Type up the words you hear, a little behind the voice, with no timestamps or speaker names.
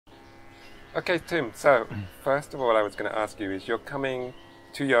Okay, Tim, so first of all I was going to ask you is you're coming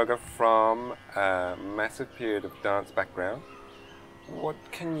to yoga from a massive period of dance background. What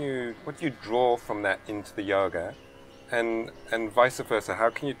do you draw from that into the yoga, and vice versa? How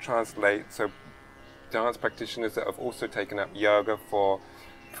can you translate so dance practitioners that have also taken up yoga for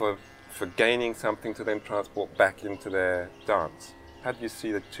gaining something to then transport back into their dance? How do you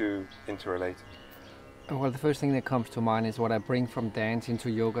see the two interrelated? Well, the first thing that comes to mind is what I bring from dance into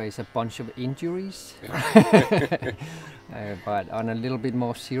yoga is a bunch of injuries. But on a little bit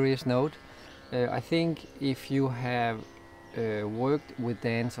more serious note, I think if you have worked with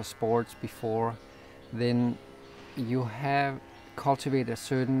dance or sports before, then you have cultivated a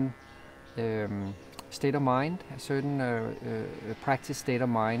certain state of mind, a certain practice state of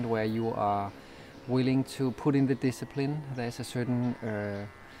mind where you are willing to put in the discipline. There's a certain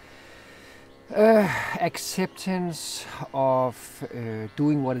acceptance of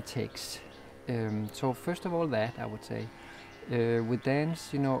doing what it takes. So first of all, that I would say with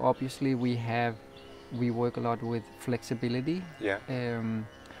dance, obviously we work a lot with flexibility, Yeah.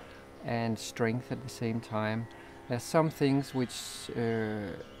 and strength at the same time. There's some things which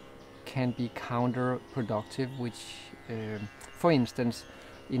can be counterproductive, which for instance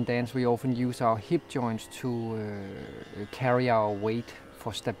in dance we often use our hip joints to carry our weight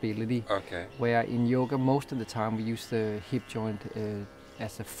for stability. Okay. Where in yoga most of the time we use the hip joint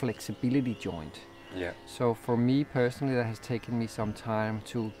as a flexibility joint. Yeah. So for me personally, that has taken me some time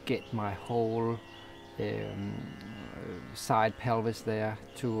to get my whole side pelvis there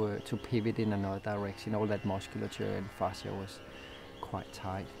to pivot in another direction. All that musculature and fascia was quite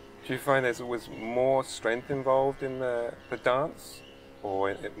tight. Do you find there was more strength involved in the dance,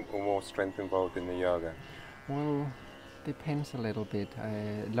 or more strength involved in the yoga? Well, depends a little bit.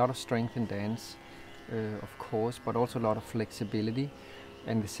 A lot of strength in dance, of course, but also a lot of flexibility.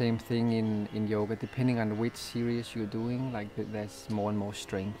 And the same thing in yoga, depending on which series you're doing, like there's more and more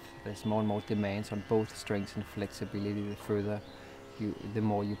strength. There's more and more demands on both strength and flexibility. The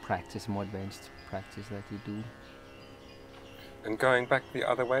more you practice, more advanced practice that you do. And going back the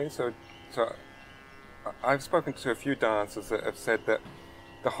other way, so I've spoken to a few dancers that have said that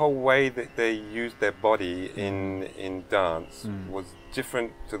the whole way that they used their body in dance was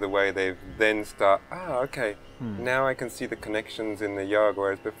different to the way they've then okay, now I can see the connections in the yoga,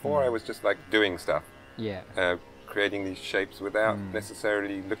 whereas before I was just like doing stuff. Yeah. Creating these shapes without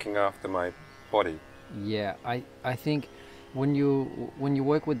necessarily looking after my body. Yeah, I think when you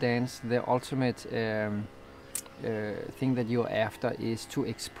work with dance, the ultimate thing that you're after is to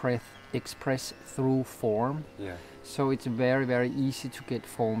express through form. Yeah. So it's very, very easy to get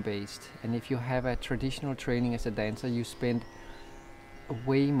form-based. And if you have a traditional training as a dancer, you spend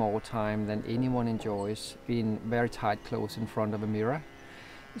way more time than anyone enjoys in very tight clothes in front of a mirror.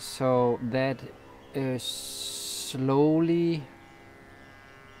 So that slowly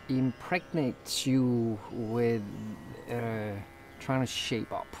impregnates you with trying to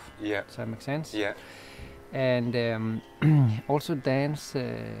shape up. Yeah. Does that make sense? Yeah. And also dance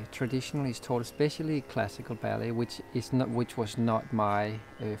traditionally is taught, especially classical ballet, which was not my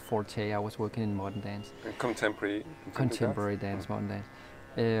forte. I was working in modern dance. And contemporary Dance, modern dance.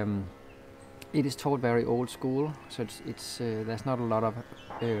 It is taught very old school, so it's there's not a lot of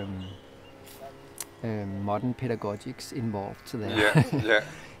modern pedagogics involved there. Yeah, yeah.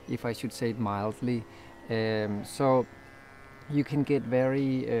 If I should say it mildly. So you can get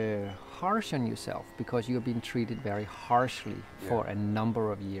very harsh on yourself because you've been treated very harshly for a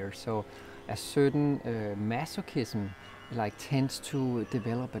number of years. So a certain masochism tends to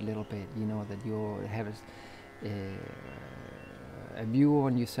develop a little bit, that you have a view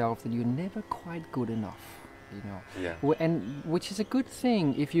on yourself that you're never quite good enough. Yeah. And which is a good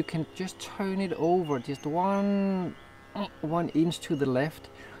thing if you can just turn it over just one inch to the left.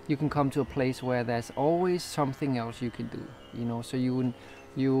 You can come to a place where there's always something else you can do, so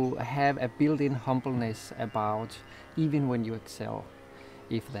you have a built-in humbleness about even when you excel,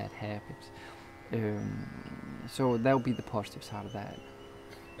 if that happens. So that would be the positive side of that.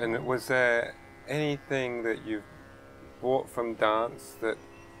 And was there anything that you've brought from dance that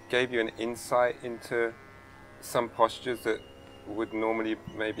gave you an insight into some postures that would normally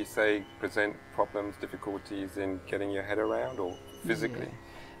maybe present problems, difficulties in getting your head around, or physically? Yeah.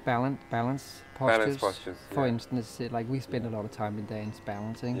 Balance postures. Balance postures. For instance, we spend a lot of time in dance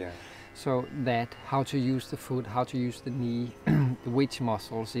balancing. Yeah. So that how to use the foot, how to use the knee, which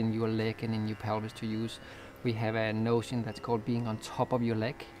muscles in your leg and in your pelvis to use. We have a notion that's called being on top of your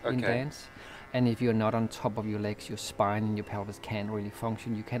leg in dance. And if you're not on top of your legs, your spine and your pelvis can't really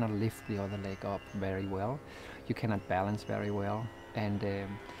function. You cannot lift the other leg up very well. You cannot balance very well. And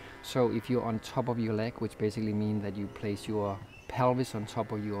So if you're on top of your leg, which basically means that you place your pelvis on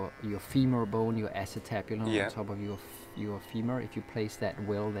top of your femur bone, your acetabulum Yeah. on top of your femur, if you place that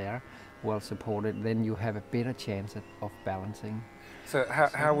well there, well supported, then you have a better chance of balancing. So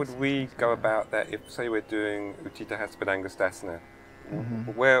how would we go about that if, say, we're doing Utthita Hastpadangusthasana?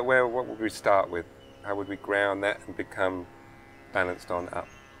 What would we start with? How would we ground that and become balanced on up?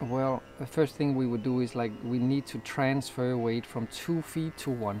 Well, the first thing we would do is like we need to transfer weight from 2 feet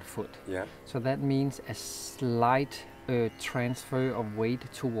to 1 foot. Yeah. So that means a slight transfer of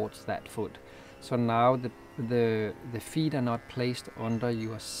weight towards that foot. So now the feet are not placed under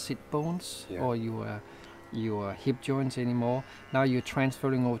your sit bones or your hip joints anymore. Now you're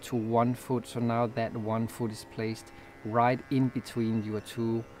transferring over to 1 foot. So now that 1 foot is placed right in between your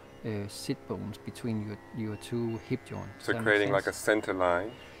two sit bones, between your two hip joints. So creating like a center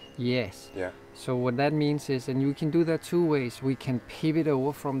line. Yes. Yeah. So what that means is, and you can do that 2 ways. We can pivot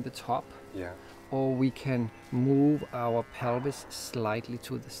over from the top. Yeah. Or we can move our pelvis slightly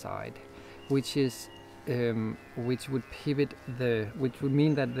to the side, which would pivot which would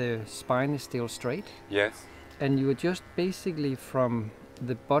mean that the spine is still straight. Yes. And you adjust basically from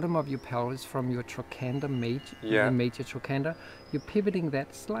the bottom of your pelvis, from your trochanter the major trochanter, you're pivoting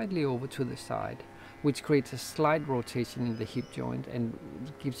that slightly over to the side, which creates a slight rotation in the hip joint and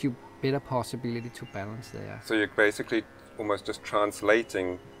gives you better possibility to balance there. So you're basically almost just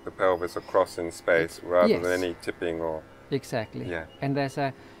translating the pelvis across in space rather than any tipping or... Exactly. Yeah. And there's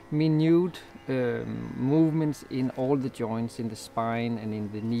a minute movements in all the joints, in the spine and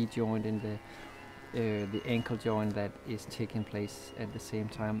in the knee joint, in the ankle joint, that is taking place at the same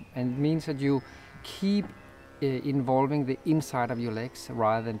time. And it means that you keep involving the inside of your legs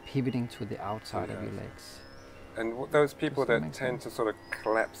rather than pivoting to the outside of your legs. And those people that tend to sort of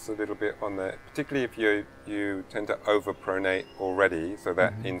collapse a little bit on the, particularly if you tend to overpronate already, so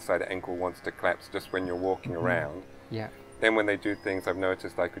that inside ankle wants to collapse just when you're walking around. Yeah. Then when they do things, I've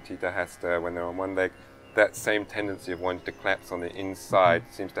noticed like Utthita Hasta, when they're on one leg, that same tendency of wanting to collapse on the inside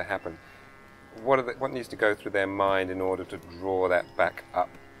seems to happen. What needs to go through their mind in order to draw that back up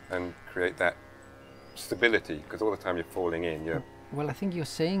and create that stability? Because all the time you're falling in. You're Well, I think you're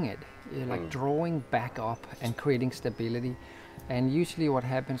saying it, like drawing back up and creating stability. And usually what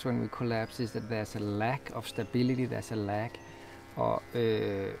happens when we collapse is that there's a lack of stability, there's a lack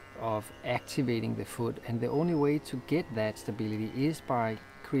of activating the foot. And the only way to get that stability is by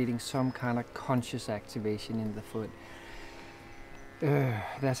creating some kind of conscious activation in the foot.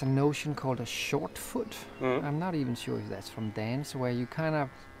 There's a notion called a short foot. I'm not even sure if that's from dance, where you kind of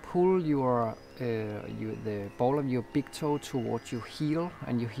pull the ball of your big toe towards your heel,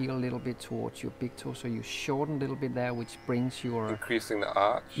 and you heel a little bit towards your big toe, so you shorten a little bit there, which brings your... Increasing the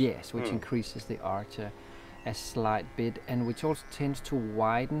arch? Yes, which increases the arch a slight bit, and which also tends to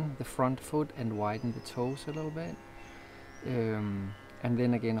widen the front foot and widen the toes a little bit. And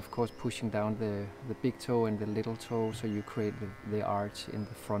then again, of course, pushing down the big toe and the little toe, so you create the arch in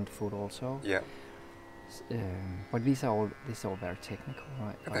the front foot also. Yeah. But these are all very technical,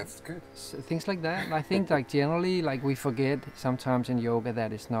 right? But that's good. Things like that. I think like generally, like we forget sometimes in yoga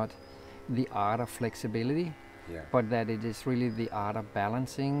that it's not the art of flexibility, but that it is really the art of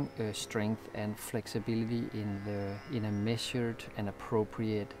balancing strength and flexibility in a measured and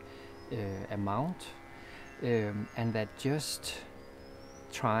appropriate amount, and that just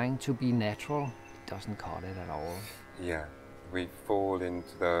trying to be natural doesn't cut it at all. Yeah, we fall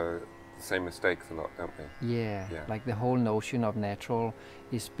into the same mistakes a lot, don't we? Yeah, like the whole notion of natural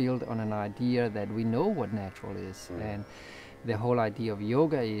is built on an idea that we know what natural is, and the whole idea of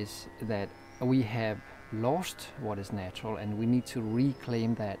yoga is that we have lost what is natural, and we need to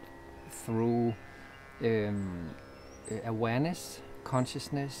reclaim that through awareness,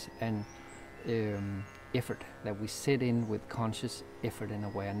 consciousness, and effort, that we sit in with conscious effort and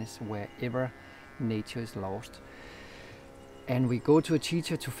awareness wherever nature is lost. And we go to a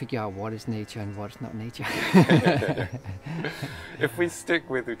teacher to figure out what is nature and what is not nature. If we stick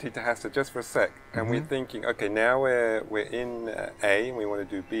with Utthita Hasta just for a sec, and we're thinking, okay, now we're in A, and we want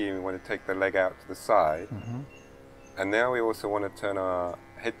to do B, and we want to take the leg out to the side, and now we also want to turn our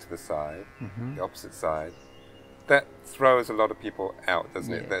head to the side, the opposite side. That throws a lot of people out,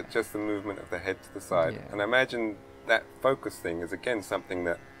 doesn't it? That just the movement of the head to the side. And I imagine that focus thing is again something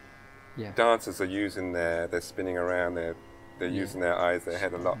that dancers are using there. They're spinning around, they're using their eyes, their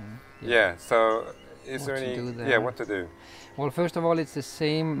head a lot. So is there any... what to do? Well, first of all, it's the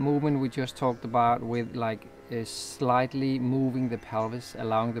same movement we just talked about, with like slightly moving the pelvis,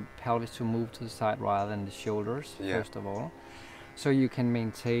 allowing the pelvis to move to the side rather than the shoulders, first of all. So you can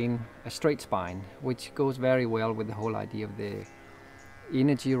maintain a straight spine, which goes very well with the whole idea of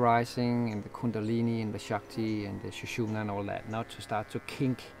energy rising and the Kundalini and the Shakti and the Sushumna and all that, not to start to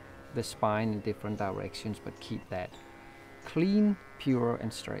kink the spine in different directions, but keep that clean, pure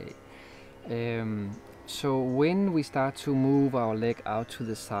and straight. So when we start to move our leg out to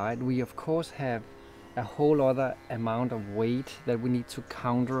the side, we of course have a whole other amount of weight that we need to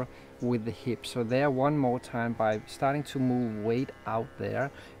counter with the hip. So there, one more time, by starting to move weight out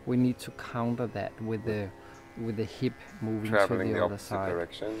there, we need to counter that with the hip moving traveling to the the other opposite side,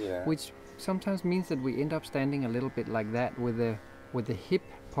 direction, yeah. which sometimes means that we end up standing a little bit like that with the hip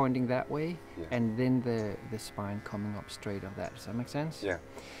pointing that way, Yeah. and then the spine coming up straight of that. Does that make sense? Yeah.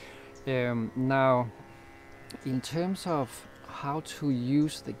 Now, in terms of how to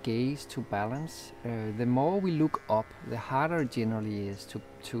use the gaze to balance, the more we look up, the harder it generally is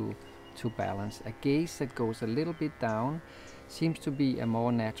to balance. A gaze that goes a little bit down seems to be a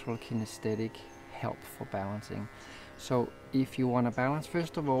more natural kinesthetic help for balancing. So if you want to balance,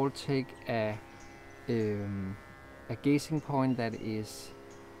 first of all, take a gazing point that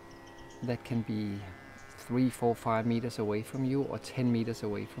can be 3, 4, 5 meters away from you, or 10 meters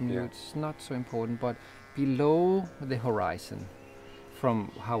away from you. Yeah. It's not so important, but below the horizon,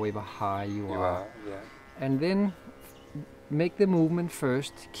 from however high you are. Yeah. And then make the movement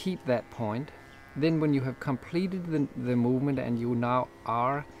first, keep that point. Then when you have completed the movement and you now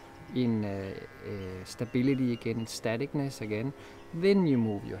are in stability again, in staticness again, then you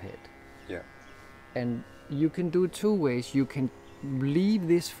move your head. Yeah. And you can do it two ways. You can leave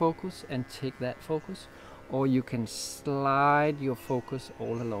this focus and take that focus, or you can slide your focus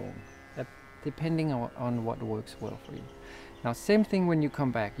all along, depending on what works well for you. Now, same thing when you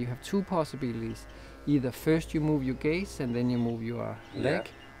come back. You have two possibilities. Either first you move your gaze and then you move your leg,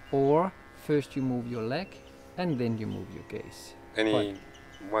 or first you move your leg and then you move your gaze. Any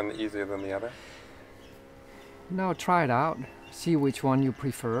one easier than the other? No, try it out. See which one you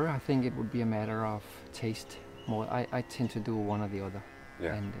prefer. I think it would be a matter of taste more. I tend to do one or the other,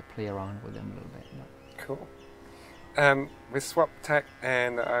 and play around with them a little bit. Yeah. Cool. We swapped tack,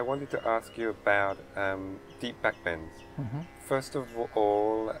 and I wanted to ask you about deep back bends. Mm-hmm. First of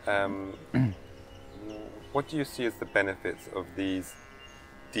all, what do you see as the benefits of these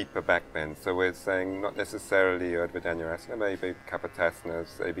deeper back bends? So we're saying not necessarily Urdhva Dhanurasana, maybe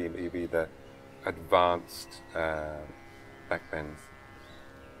Kapatasanas, maybe the advanced back bends.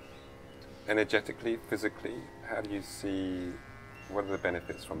 Energetically, physically, how do you see, what are the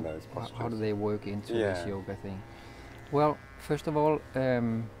benefits from those postures? How do they work into this yoga thing? Well, first of all,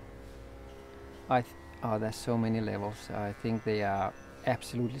 there's so many levels. I think they are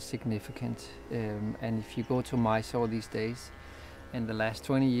absolutely significant. And if you go to Mysore these days, in the last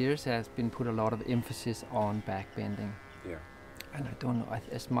 20 years, there has been put a lot of emphasis on back bending. Yeah. And I don't know,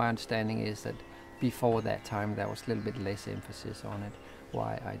 as my understanding is that before that time there was a little bit less emphasis on it.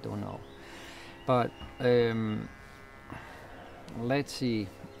 Why, I don't know. But let's see,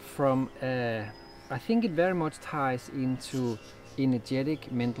 I think it very much ties into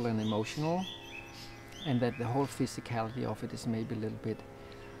energetic, mental and emotional, and that the whole physicality of it is maybe a little bit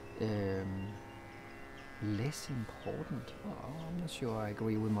less important. Oh, I'm not sure I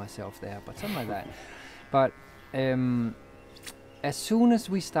agree with myself there, but something like that. But as soon as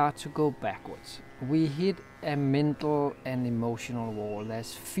we start to go backwards, we hit a mental and emotional wall.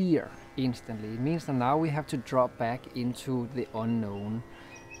 There's fear instantly. It means that now we have to drop back into the unknown.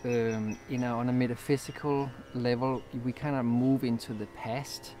 On a metaphysical level, we kind of move into the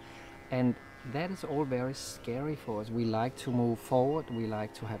past, and that is all very scary for us. We like to move forward, we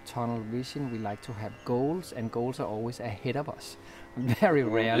like to have tunnel vision, we like to have goals, and goals are always ahead of us. Very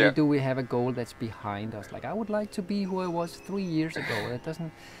rarely do we have a goal that's behind us. Like, I would like to be who I was 3 years ago. That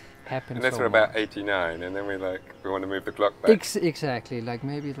doesn't happen. Unless so we're about much. 89, and then we want to move the clock back. Exactly. Like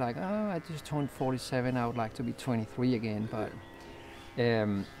maybe it's like, oh, I just turned 47. I would like to be 23 again. But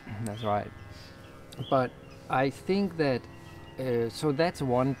that's right. But I think that so that's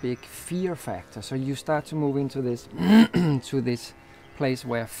one big fear factor. So you start to move into this to this place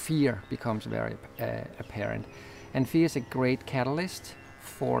where fear becomes very apparent, and fear is a great catalyst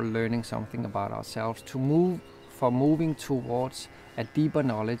for learning something about ourselves, moving towards a deeper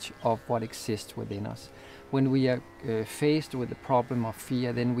knowledge of what exists within us. When we are faced with the problem of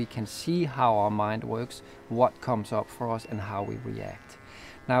fear, then we can see how our mind works, what comes up for us, and how we react.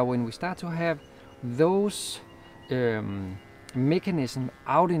 Now, when we start to have those mechanisms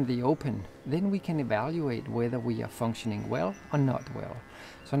out in the open, then we can evaluate whether we are functioning well or not well.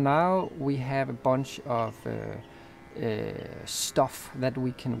 So now we have a bunch of stuff that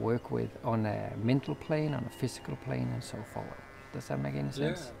we can work with on a mental plane, on a physical plane, and so forth. Does that make any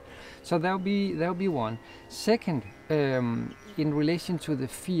sense? So that'll be one. Second, in relation to the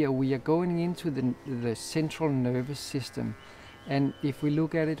fear, we are going into the central nervous system. And if we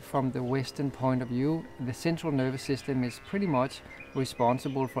look at it from the Western point of view, the central nervous system is pretty much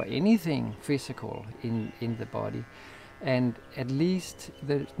responsible for anything physical in the body. And at least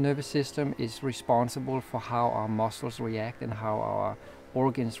the nervous system is responsible for how our muscles react and how our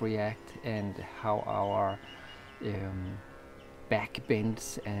organs react and how our back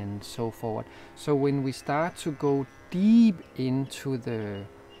bends and so forth. So when we start to go deep into the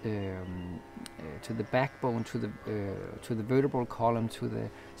backbone, to the vertebral column, to the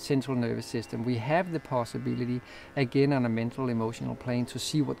central nervous system, we have the possibility, again on a mental emotional plane, to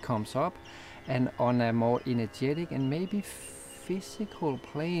see what comes up, and on a more energetic and maybe physical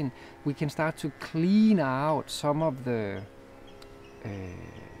plane, we can start to clean out some of the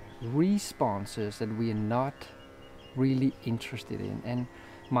responses that we are not really interested in. And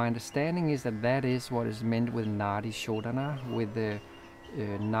my understanding is that is what is meant with Nadi Shodhana, with the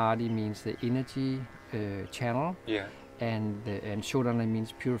Nadi means the energy channel, and Shodhana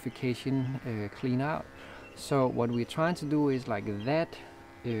means purification, clean out. So what we're trying to do is like that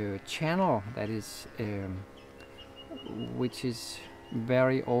channel that is, which is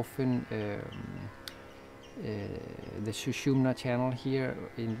very often the Sushumna channel here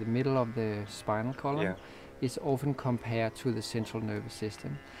in the middle of the spinal column, is often compared to the central nervous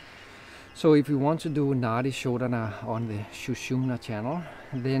system. So if we want to do Nadi Shodhana on the Sushumna channel,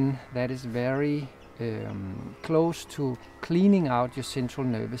 then that is very close to cleaning out your central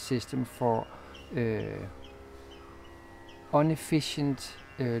nervous system for inefficient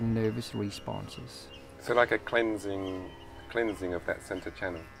nervous responses. So like a cleansing of that center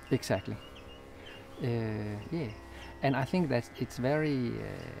channel. Exactly. Yeah, and I think that it's very.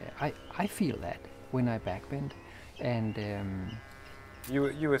 I feel that when I backbend, and.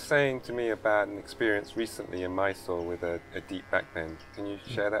 You were saying to me about an experience recently in Mysore with a deep backbend. Can you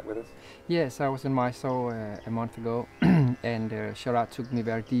share that with us? Yes, I was in Mysore a month ago, and Sharat took me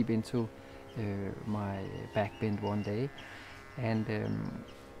very deep into my backbend one day, and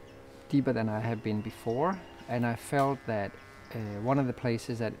deeper than I have been before. And I felt that one of the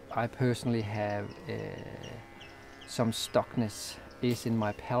places that I personally have some stuckness is in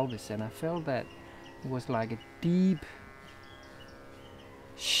my pelvis, and I felt that it was like a deep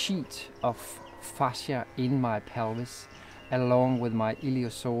sheet of fascia in my pelvis, along with my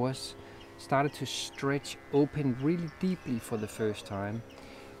iliopsoas, started to stretch open really deeply for the first time.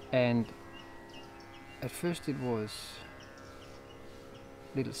 And at first it was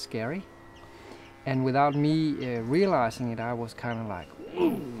a little scary, and without me realizing it, I was kind of like,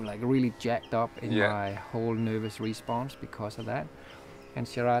 like really jacked up in my whole nervous response because of that. And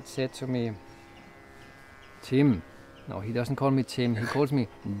Sharat said to me, Tim, no, he doesn't call me Tim, he calls me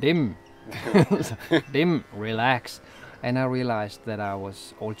Dim. Dim, relax. And I realized that I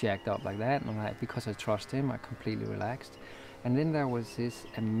was all jacked up like that, and because I trust him, I completely relaxed. And then there was this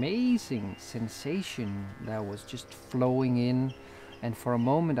amazing sensation that was just flowing in, and for a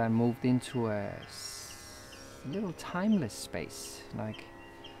moment I moved into a little timeless space. Like,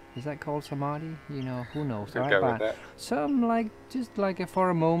 is that called samadhi? You know, who knows, right? Go with that. Some like, just like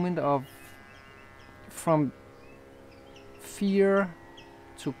for a moment of, from fear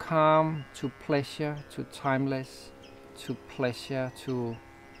to calm to pleasure to timeless to pleasure to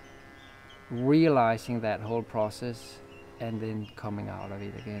realizing that whole process, and then coming out of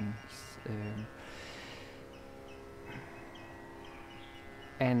it again.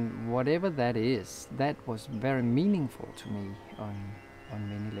 And whatever that is, that was very meaningful to me on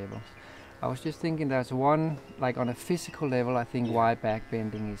many levels. I was just thinking there's one, like on a physical level, I think why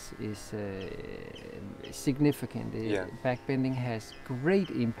backbending is significant. Backbending has great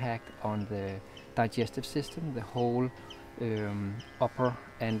impact on the digestive system, the whole upper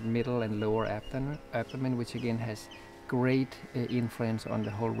and middle and lower abdomen, which again has great influence on the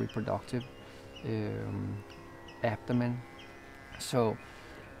whole reproductive abdomen. So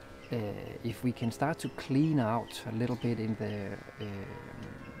if we can start to clean out a little bit in the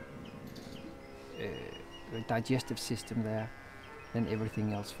digestive system there, then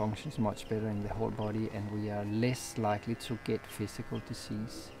everything else functions much better in the whole body, and we are less likely to get physical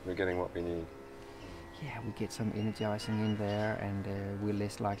disease. We're getting what we need. Yeah, we get some energizing in there, and we're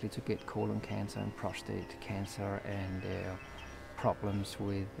less likely to get colon cancer and prostate cancer and problems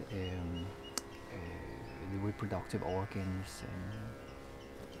with the reproductive organs.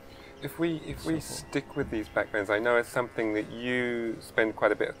 If we stick with these backbends, I know it's something that you spend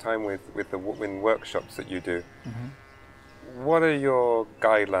quite a bit of time with the workshops that you do. Mm-hmm. What are your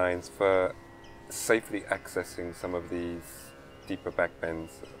guidelines for safely accessing some of these deeper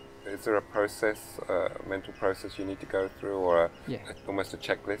backbends? is there a process, a mental process you need to go through, or almost a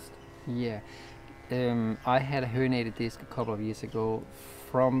checklist? Yeah. I had a herniated disc a couple of years ago.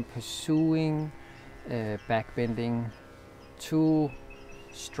 From pursuing backbending too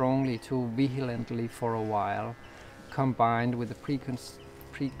strongly, too vehemently for a while, combined with a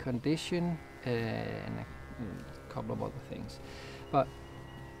precondition and a couple of other things. But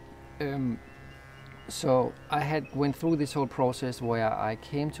so I went through this whole process where I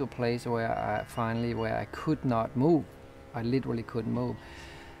came to a place where I could not move. I literally couldn't move.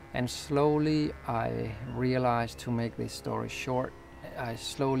 And slowly I realized, to make this story short, I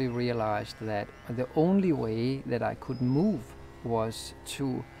slowly realized that the only way that I could move was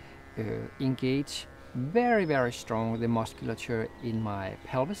to engage very, very strong the musculature in my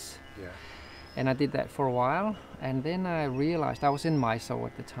pelvis. Yeah. And I did that for a while, and then I realized, I was in Mysore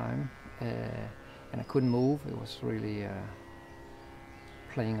at the time, and I couldn't move. It was really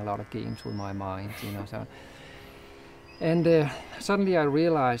playing a lot of games with my mind, you know. So, and suddenly I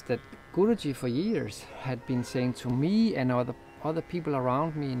realized that Guruji for years had been saying to me and other people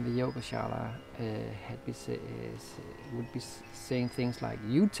around me in the yoga shala would be saying things like,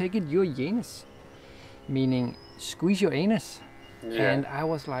 "You take it your anus," meaning squeeze your anus. Yeah. And I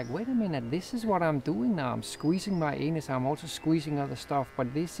was like, wait a minute, this is what I'm doing now. I'm squeezing my anus. I'm also squeezing other stuff.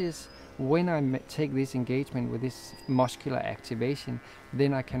 But this is when I take this engagement with this muscular activation,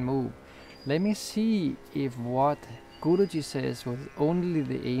 then I can move. Let me see if what Guruji says was only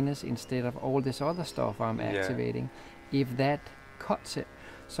the anus instead of all this other stuff I'm activating, if that cuts it.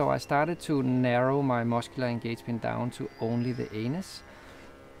 So I started to narrow my muscular engagement down to only the anus,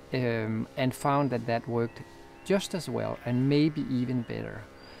 and found that worked just as well and maybe even better.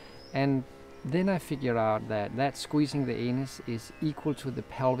 And then I figured out that squeezing the anus is equal to the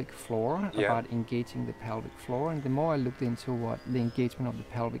pelvic floor, about engaging the pelvic floor. And the more I looked into what the engagement of the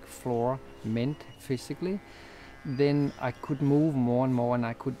pelvic floor meant physically, then I could move more and more, and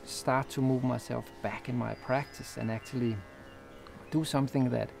I could start to move myself back in my practice and actually do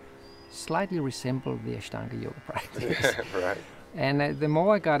something that slightly resembled the Ashtanga Yoga practice. Right. And the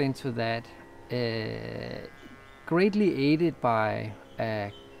more I got into that, greatly aided by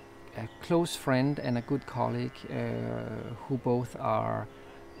a close friend and a good colleague who both are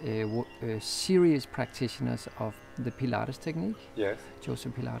serious practitioners of the Pilates technique,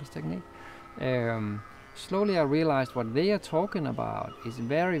 Joseph Pilates technique. Slowly I realized what they are talking about is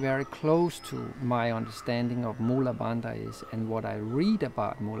very, very close to my understanding of Mula Bandha is, and what I read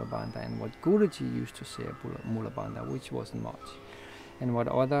about Mula Bandha, and what Guruji used to say about Mula Bandha, which wasn't much, and what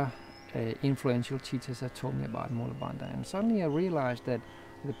other influential teachers have told me about Mula Bandha. And suddenly I realized that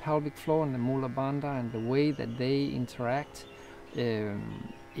the pelvic floor and the Mula Bandha and the way that they interact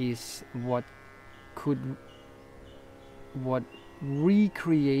is what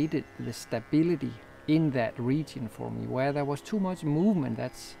recreated the stability in that region for me. Where there was too much movement,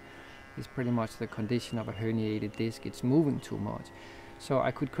 is pretty much the condition of a herniated disc. It's moving too much. So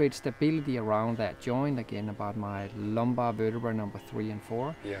I could create stability around that joint again, about my lumbar vertebra number 3 and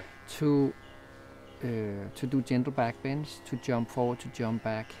 4, to do gentle back bends, to jump forward, to jump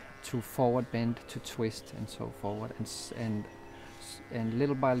back, to forward bend, to twist, and so forward. And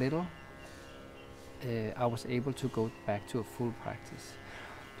little by little, I was able to go back to a full practice.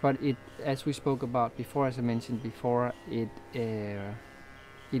 But as we spoke about before, as I mentioned before, it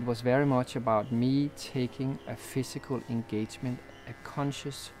was very much about me taking a physical engagement, a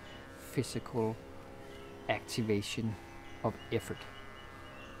conscious physical activation of effort.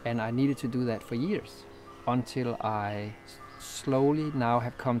 And I needed to do that for years, until I slowly now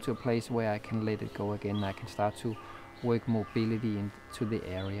have come to a place where I can let it go again. I can start to work mobility into the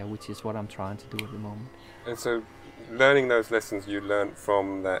area, which is what I'm trying to do at the moment. And so, learning those lessons you learned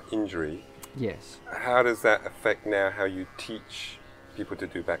from that injury, yes, how does that affect now how you teach people to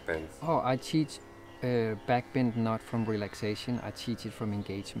do back bends? Oh, I teach back bend not from relaxation. I teach it from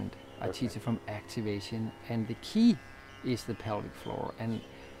engagement. I teach it from activation, and the key is the pelvic floor. And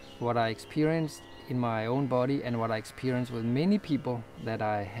what I experienced in my own body, and what I experienced with many people that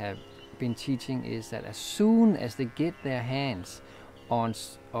I have been teaching, is that as soon as they get their hands on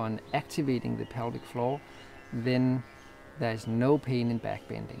activating the pelvic floor, then there's no pain in back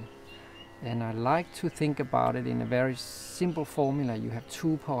bending. And I like to think about it in a very simple formula. You have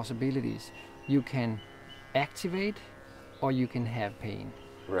two possibilities. You can activate, or you can have pain.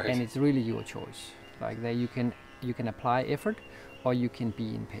 Right. And it's really your choice. Like there, you can apply effort, or you can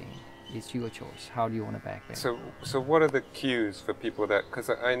be in pain. It's your choice. How do you want to back bend? So what are the cues for people that, because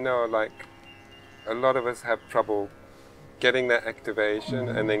I know like a lot of us have trouble getting that activation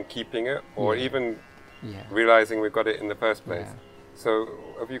and then keeping it, or even realizing we've got it in the first place. So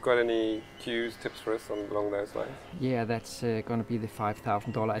have you got any cues, tips for us along those lines? Yeah, that's going to be the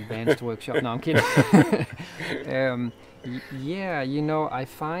 $5,000 advanced workshop. No, I'm kidding. Yeah, you know, I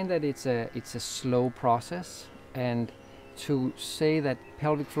find that it's a slow process, and to say that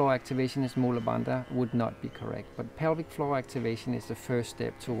pelvic floor activation is Mula Bandha would not be correct. But pelvic floor activation is the first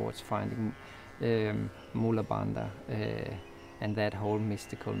step towards finding Mula Bandha and that whole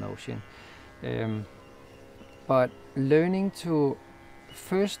mystical notion. But learning to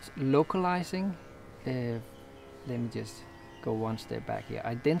first localizing, let me just go one step back here,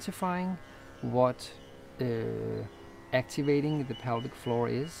 identifying what activating the pelvic floor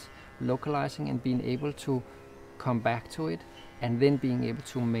is, localizing and being able to come back to it, and then being able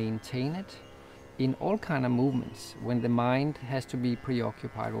to maintain it in all kind of movements when the mind has to be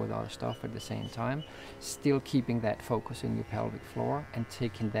preoccupied with other stuff at the same time, still keeping that focus in your pelvic floor and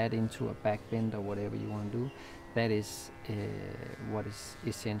taking that into a back bend or whatever you want to do. That is what is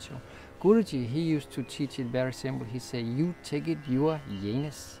essential. Guruji, he used to teach it very simple. He said, you take it your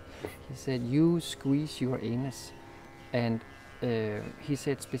anus. He said, you squeeze your anus. And he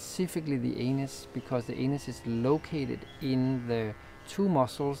said specifically the anus, because the anus is located in the two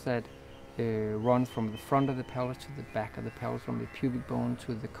muscles that run from the front of the pelvis to the back of the pelvis, from the pubic bone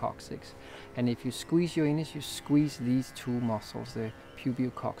to the coccyx. And if you squeeze your anus, you squeeze these two muscles, the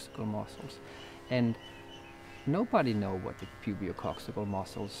pubiococcygeal muscles. And nobody know what the pubiococcygeal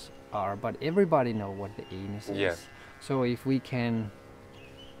muscles are, but everybody know what the anus is. So if we can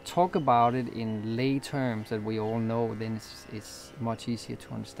talk about it in lay terms that we all know, then it's much easier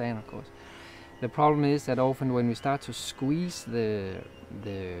to understand, of course. The problem is that often when we start to squeeze the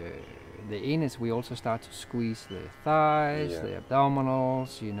anus, we also start to squeeze the thighs, the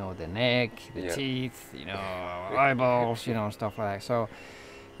abdominals, you know, the neck, the teeth, you know, eyeballs, you know, and stuff like that. So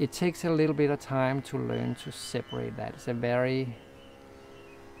it takes a little bit of time to learn to separate that. It's a very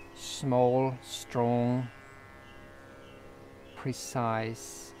small, strong,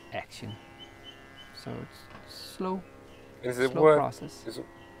 precise action. So it's slow, slow process.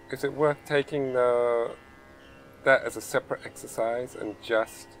 Is it worth taking that as a separate exercise and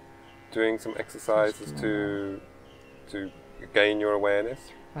just doing some exercises to gain your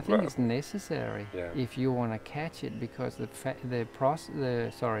awareness? I think it's necessary if you want to catch it, because the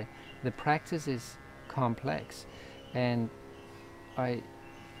practice is complex, and I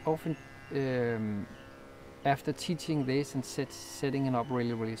often after teaching this and setting it up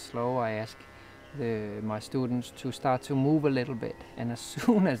really slow, I ask my students to start to move a little bit, and as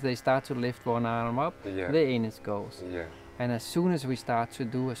soon as they start to lift one arm up, the anus goes. And as soon as we start to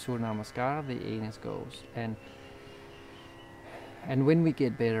do a Surya Namaskara, the anus goes. And when we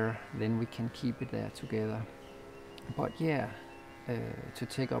get better, then we can keep it there together. But to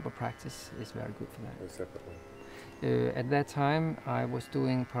take up a practice is very good for that. At that time, I was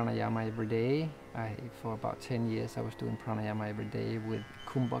doing pranayama every day. For about 10 years, I was doing pranayama every day with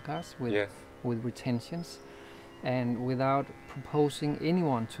kumbhakas, with retentions, and without proposing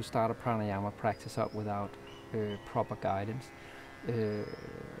anyone to start a pranayama practice up without proper guidance. The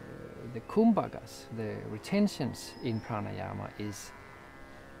kumbhakas, the retentions in pranayama, is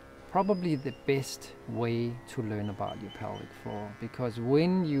probably the best way to learn about your pelvic floor, because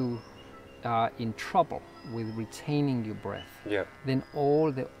when you are in trouble with retaining your breath, then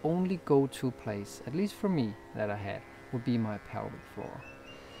the only go-to place, at least for me, that I had would be my pelvic floor.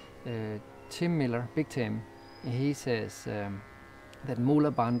 Tim Miller, Big Tim, he says that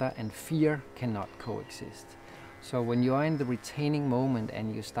Mula Bandha and fear cannot coexist. So when you are in the retaining moment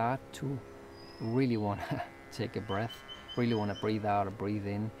and you start to really want to take a breath, really want to breathe out or breathe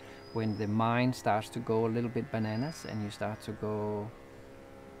in, when the mind starts to go a little bit bananas and you start to go,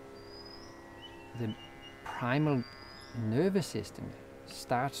 the primal nervous system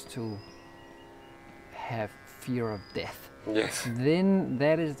starts to have fear of death. Then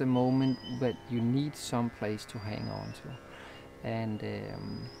that is the moment that you need some place to hang on to. And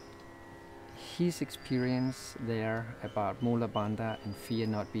his experience there about Mula Bandha and fear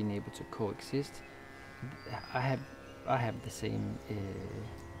not being able to coexist, I have the same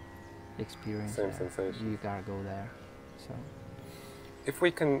experience. Same sensation. You gotta go there. So if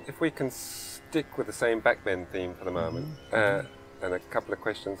we can stick with the same backbend theme for the moment, and a couple of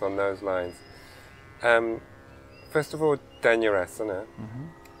questions on those lines. First of all, Dena Kingsberg.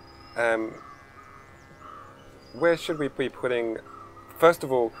 Where should we be putting? First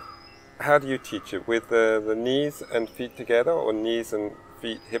of all, how do you teach it? With the knees and feet together, or knees and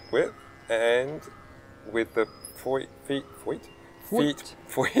feet hip width, and with the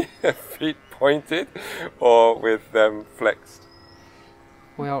feet pointed, or with them flexed?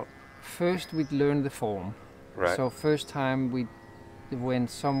 Well, first we'd learn the form. So first time we when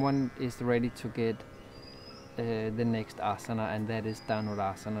someone is ready to get the next asana, and that is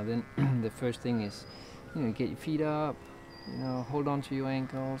Dhanurasana, then the first thing is, get your feet up, hold on to your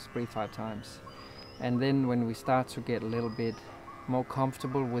ankles, breathe 5 times. And then when we start to get a little bit more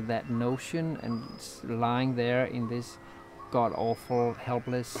comfortable with that notion and lying there in this god-awful,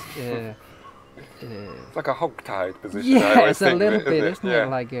 helpless... it's like a hog-tied position. Yeah, it's a little bit, isn't it? It?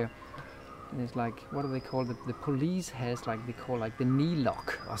 Like it's like, what do they call it? The police has they call the knee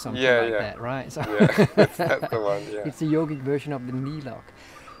lock or something that, right? So that's the one, yeah. It's the yogic version of the knee lock.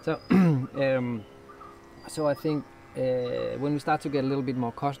 So, so I think when we start to get a little bit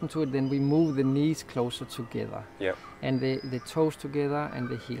more accustomed to it, then we move the knees closer together. Yeah. And the toes together and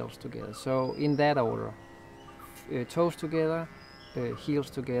the heels together. So in that order, toes together, heels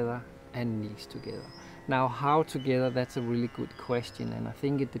together, and knees together. Now, how together? That's a really good question, and I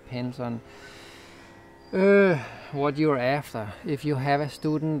think it depends on what you're after. If you have a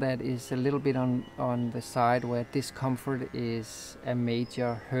student that is a little bit on the side where discomfort is a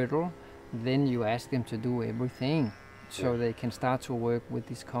major hurdle, then you ask them to do everything so they can start to work with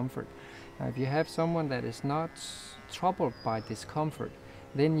discomfort. Now, if you have someone that is not troubled by discomfort,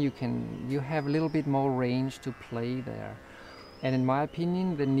 then you have a little bit more range to play there. And in my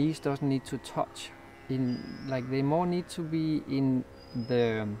opinion, the knees doesn't need to touch. They more need to be in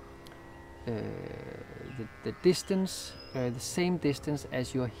the distance, the same distance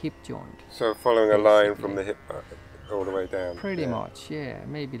as your hip joint. So following a line from the hip all the way down. Pretty much, yeah.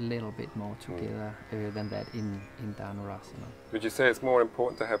 Maybe a little bit more together than that in Dhanurasana. Would you say it's more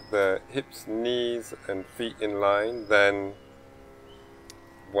important to have the hips, knees and feet in line than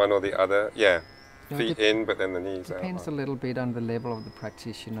one or the other? Yeah. Feet in, but then the knees out. Depends a little bit on the level of the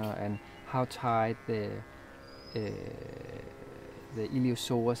practitioner and how tight the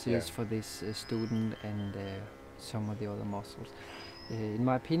iliopsoas is for this student and some of the other muscles. In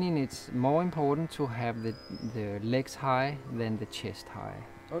my opinion, it's more important to have the legs high than the chest high.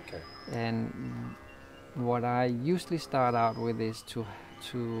 Okay. And what I usually start out with is to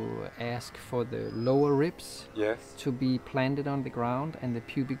ask for the lower ribs to be planted on the ground and the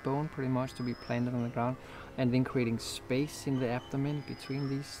pubic bone pretty much to be planted on the ground, and then creating space in the abdomen between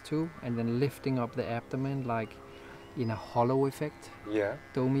these two, and then lifting up the abdomen like in a hollow effect,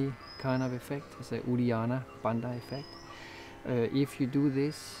 Domi kind of effect. It's a Uddiyana Bandha effect. If you do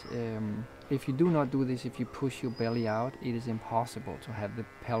this, if you do not do this, if you push your belly out, it is impossible to have the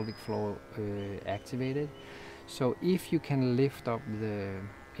pelvic floor activated. So if you can lift up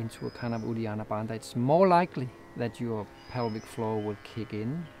into a kind of Uddiyana Bandha, it's more likely that your pelvic floor will kick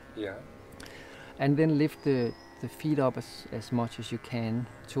in. Yeah. And then lift the feet up as much as you can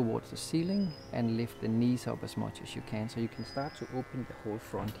towards the ceiling, and lift the knees up as much as you can. So you can start to open the whole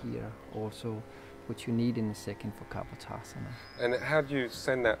front here also, which you need in a second for Kapotasana. And how do you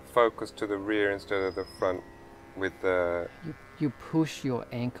send that focus to the rear instead of the front with the... You push your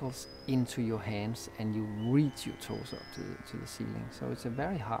ankles into your hands and you reach your toes up to the ceiling. So it's a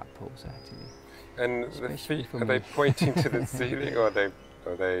very hard pose actually. And the feet, are they pointing to the ceiling, or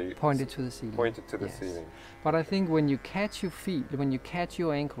are they pointed to the ceiling? Pointed to the ceiling. But I think when you catch your feet, when you catch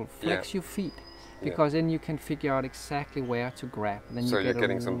your ankle, flex your feet, because then you can figure out exactly where to grab. Then so you're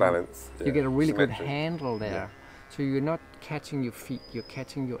getting some balance. You get a really good handle there. So you're not catching your feet, you're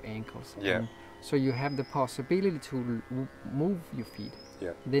catching your ankles. Yeah. So you have the possibility to move your feet.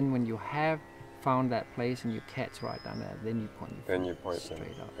 Yeah. Then when you have found that place and you catch right down there, then you point your feet. Then you point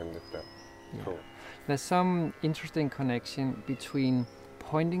straight up and lift up. Yeah. Cool. There's some interesting connection between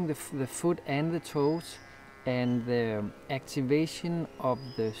pointing the foot and the toes and the activation of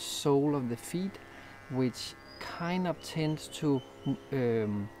the sole of the feet, which kind of tends to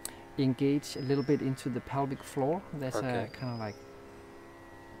engage a little bit into the pelvic floor. There's a kind of like,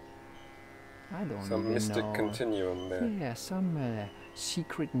 I don't some even mystic know. Continuum there. Yeah, some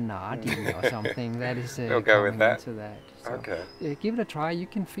secret nadi or something that is we'll go with that. into that. So, okay. Give it a try. You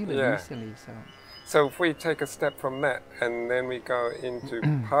can feel it easily. So if we take a step from that and then we go into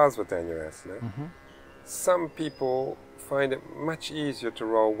Parsva-Dhanurasana, some people find it much easier to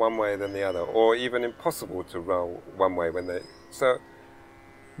roll one way than the other, or even impossible to roll one way when they... So,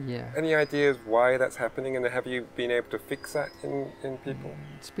 any ideas why that's happening, and have you been able to fix that in people?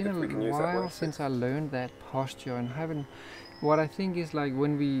 It's been a while since I learned that posture, and haven't... What I think is like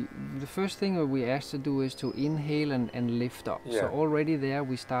the first thing that we asked to do is to inhale and lift up. So already there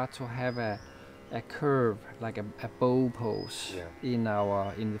we start to have a curve, like a bow pose in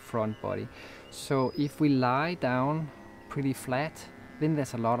the front body. So if we lie down pretty flat, then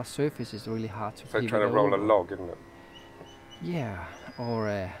there's a lot of surface. It's really hard to pivot over. So trying to roll a log, isn't it? Yeah,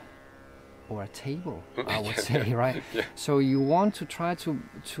 or or a table, I would say, right? Yeah. So you want to try to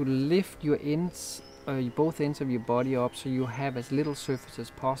lift your ends, both ends of your body up, so you have as little surface as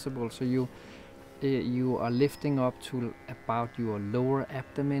possible. So you are lifting up to about your lower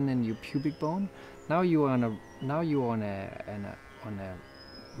abdomen and your pubic bone. Now you are on a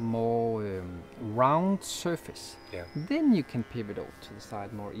more round surface. Yeah. Then you can pivot over to the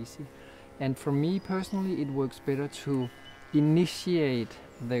side more easy. And for me personally, it works better to initiate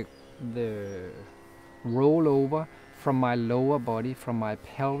the rollover from my lower body, from my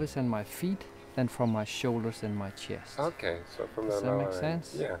pelvis and my feet, than from my shoulders and my chest. Okay, so from the Does that lower make end.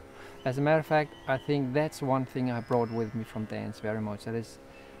 sense? Yeah. As a matter of fact, I think that's one thing I brought with me from dance very much. That is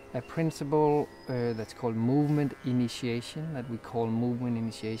a principle that's called movement initiation, that we call movement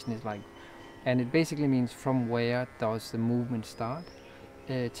initiation. Is like, and it basically means from where does the movement start?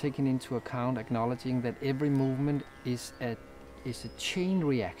 Taking into account, acknowledging that every movement is a chain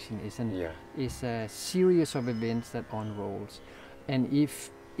reaction, is a series of events that unrolls. And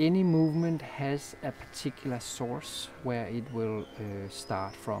if any movement has a particular source where it will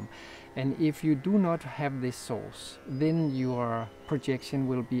start from, and if you do not have this source, then your projection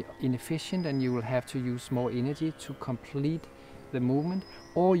will be inefficient and you will have to use more energy to complete the movement,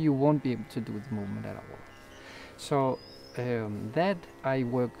 or you won't be able to do the movement at all. So that I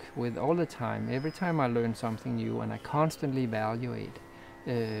work with all the time. Every time I learn something new, and I constantly evaluate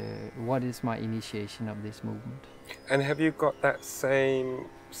what is my initiation of this movement. And have you got that same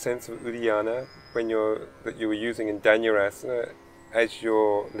sense of Uddiyana that you were using in Dhanurasana as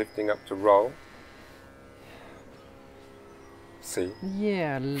you're lifting up to roll? See?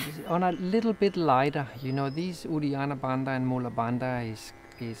 Yeah, on a little bit lighter. You know, these Uddiyana Bandha and Mula Bandha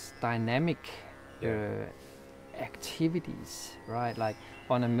is dynamic activities, right? Like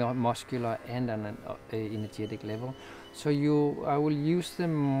on a muscular and on an energetic level. So I will use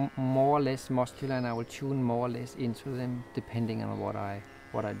them more or less muscular, and I will tune more or less into them depending on what I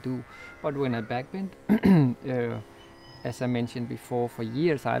do. But when I backbend, as I mentioned before, for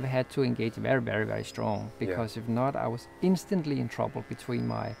years I've had to engage very, very, very strong, because if not, I was instantly in trouble between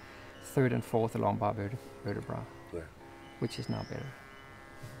my third and fourth lumbar vertebra, which is now better.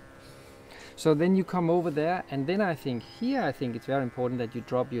 So then you come over there, and then I think it's very important that you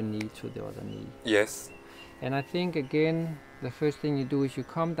drop your knee to the other knee. Yes. And I think again, the first thing you do is you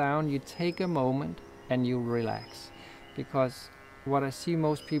come down, you take a moment, and you relax. Because what I see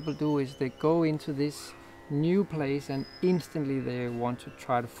most people do is they go into this new place and instantly they want to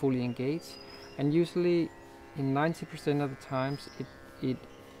try to fully engage. And usually in 90% of the times it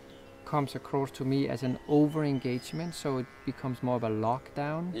comes across to me as an over-engagement, so it becomes more of a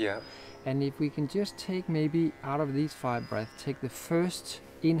lockdown. Yeah. And if we can just take maybe out of these 5 breaths, take the first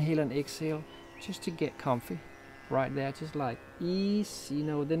inhale and exhale just to get comfy right there, just like ease, you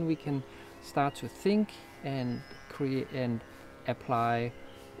know, then we can start to think and create and apply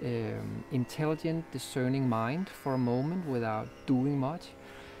intelligent, discerning mind for a moment without doing much.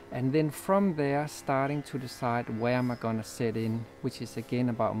 And then from there, starting to decide where am I going to set in, which is again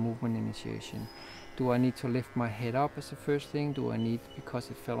about movement initiation. Do I need to lift my head up as the first thing? Do I need,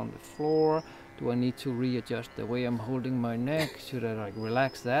 because it fell on the floor, do I need to readjust the way I'm holding my neck? Should I like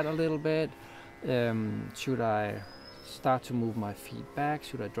relax that a little bit? Should I start to move my feet back?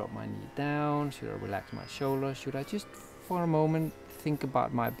 Should I drop my knee down? Should I relax my shoulders? Should I just for a moment think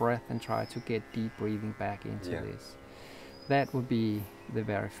about my breath and try to get deep breathing back into this? That would be the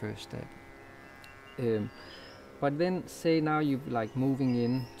very first step. But then say now you're like moving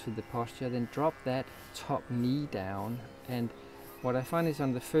into the posture, then drop that top knee down. And what I find is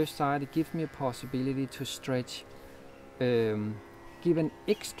on the first side, it gives me a possibility to stretch, give an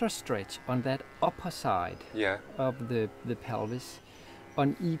extra stretch on that upper side of the pelvis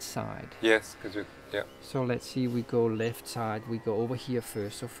on each side. Yes, because So let's see, we go left side, we go over here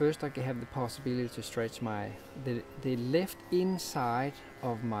first. So first I can have the possibility to stretch the left inside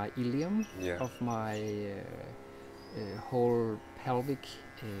of my ilium, of my whole pelvic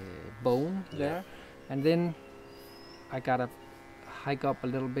bone there. And then I gotta hike up a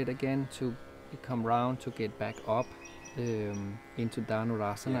little bit again to become round, to get back up into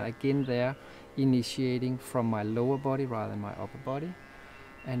Dhanurasana. Again there, initiating from my lower body rather than my upper body.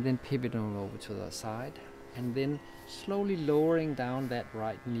 And then pivot on over to the side, and then slowly lowering down that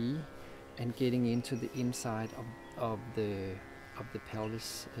right knee and getting into the inside of the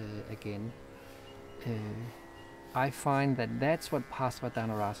pelvis again. I find that that's what Pasva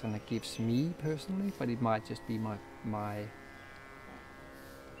Dhanurasana gives me personally, but it might just be my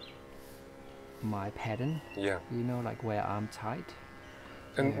pattern. You know, like where I'm tight.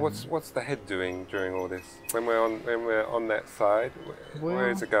 And what's the head doing during all this? When we're on that side, where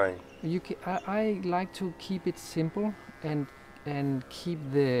is it going? I like to keep it simple and keep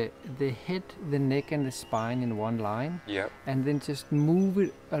the head, the neck, and the spine in one line. Yeah. And then just move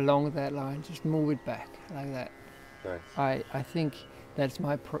it along that line. Just move it back like that. Nice. I think that's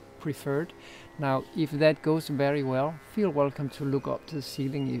my preferred. Now, if that goes very well, feel welcome to look up to the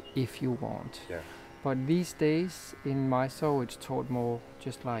ceiling if you want. Yeah. But these days in Mysore, it's taught more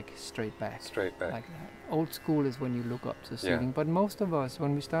just like straight back. Straight back. Like that. Old school is when you look up to the ceiling. But most of us,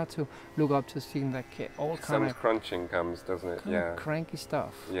 when we start to look up to the ceiling, like all kind of crunching comes, doesn't it? Yeah. Cranky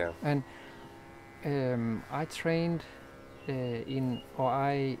stuff. Yeah. And I trained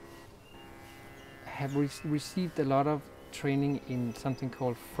I have received a lot of training in something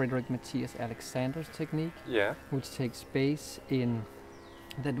called Frederick Matthias Alexander's technique. Yeah. Which takes base in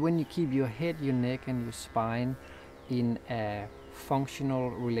that when you keep your head, your neck, and your spine in a functional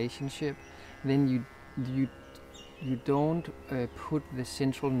relationship, then you don't put the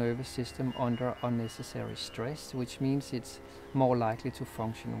central nervous system under unnecessary stress, which means it's more likely to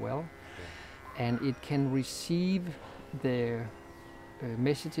function well. Yeah. And it can receive the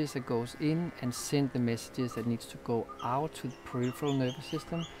messages that goes in and send the messages that needs to go out to the peripheral nervous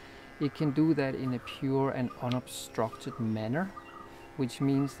system. It can do that in a pure and unobstructed manner, which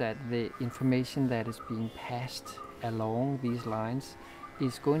means that the information that is being passed along these lines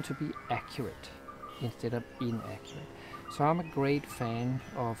is going to be accurate instead of inaccurate. So I'm a great fan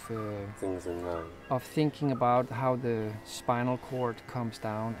of things in line. Of thinking about how the spinal cord comes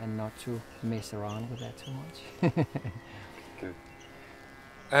down and not to mess around with that too much. Good.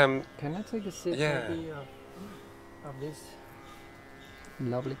 Can I take a sip maybe of this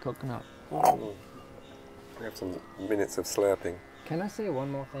lovely coconut? Oh. We have some minutes of slurping. Can I say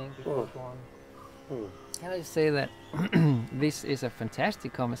one more thing before we go on? Mm. Can I just say that this is a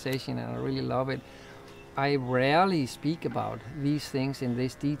fantastic conversation and I really love it. I rarely speak about these things in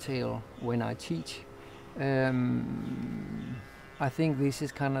this detail when I teach. I think this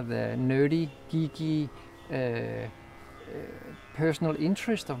is kind of the nerdy, geeky, personal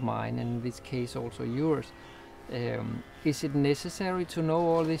interest of mine, and in this case also yours. Is it necessary to know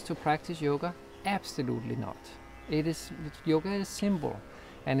all this to practice yoga? Absolutely not. Yoga is simple,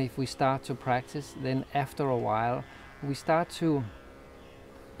 and if we start to practice, then after a while we start to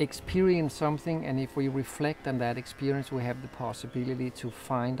experience something, and if we reflect on that experience, we have the possibility to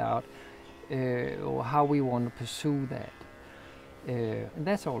find out how we want to pursue that. And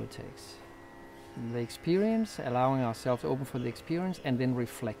that's all it takes. The experience, allowing ourselves open for the experience, and then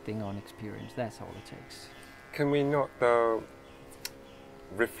reflecting on experience. That's all it takes. Can we not, though,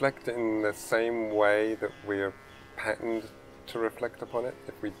 reflect in the same way that we are patterned to reflect upon it?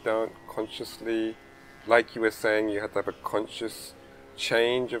 If we don't consciously, like you were saying, you had to have a conscious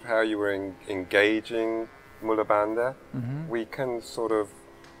change of how you were engaging Mula Bandha, we can sort of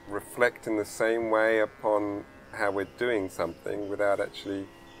reflect in the same way upon how we're doing something without actually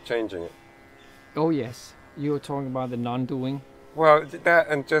changing it. Oh yes, you were talking about the non-doing. Well, that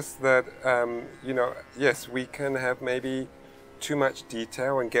and just that, yes, we can have maybe too much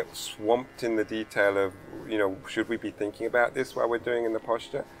detail and get swamped in the detail of, should we be thinking about this while we're doing in the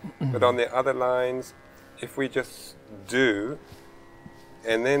posture? But on the other lines, if we just do,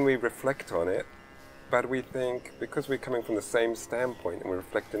 and then we reflect on it, but we think, because we're coming from the same standpoint and we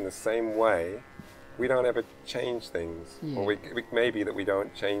reflect in the same way, we don't ever change things. Yeah. Or maybe that we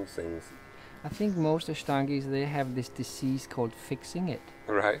don't change things. I think most Ashtangis, they have this disease called fixing it.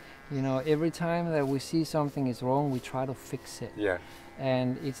 Right. Every time that we see something is wrong, we try to fix it. Yeah.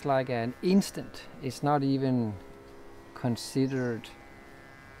 And it's like an instant. It's not even considered.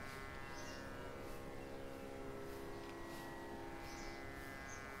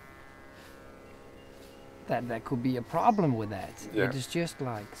 That could be a problem with that. Yeah. It is just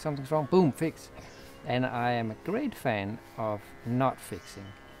like something's wrong, boom, fix. And I am a great fan of not fixing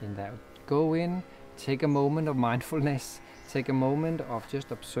in that. Go in, take a moment of mindfulness, take a moment of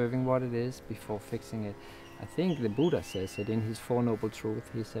just observing what it is before fixing it. I think the Buddha says it in his Four Noble Truths.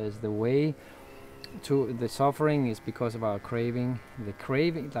 He says the way to the suffering is because of our craving. The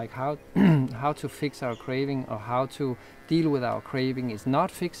craving, like how to fix our craving or how to deal with our craving is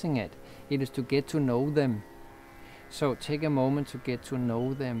not fixing it. It is to get to know them. So take a moment to get to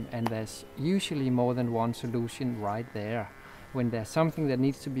know them, and there's usually more than one solution right there. When there's something that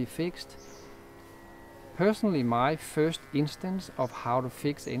needs to be fixed, personally, my first instance of how to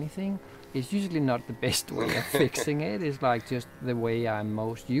fix anything is usually not the best way of fixing it. It's like just the way I'm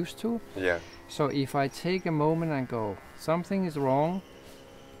most used to. Yeah. So if I take a moment and go, something is wrong,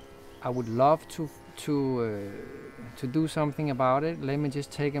 I would love to to do something about it, let me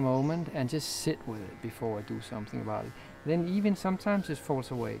just take a moment and just sit with it before I do something about it. Then even sometimes it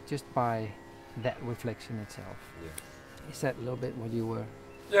falls away just by that reflection itself. Yeah. Is that a little bit what you were?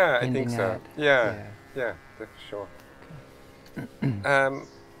 Yeah, I think hinting so. at? Yeah, for sure.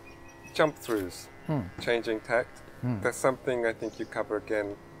 Jump throughs, changing tact. There's something I think you cover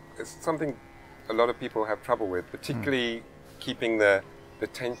again. It's something a lot of people have trouble with, particularly keeping the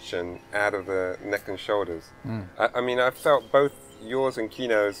tension out of the neck and shoulders. I mean, I've felt both yours and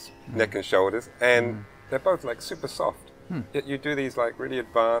Kino's neck and shoulders, and they're both like super soft. Yet you do these like really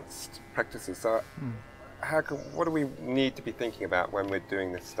advanced practices. So what do we need to be thinking about when we're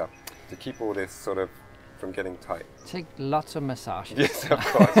doing this stuff to keep all this sort of from getting tight? Take lots of massages. Yes, of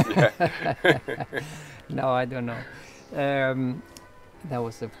course. Yeah. No, I don't know. That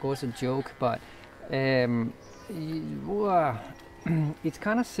was of course a joke, but it's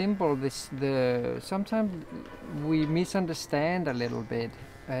kind of simple. Sometimes we misunderstand a little bit,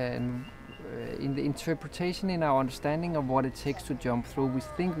 and in the interpretation, in our understanding of what it takes to jump through, we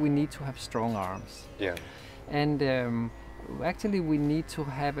think we need to have strong arms. Yeah. And actually, we need to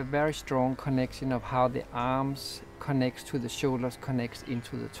have a very strong connection of how the arms connects to the shoulders, connects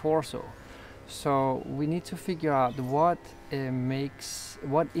into the torso. So we need to figure out what integrates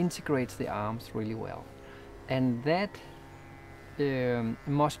the arms really well, and that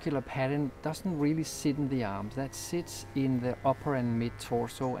muscular pattern doesn't really sit in the arms. That sits in the upper and mid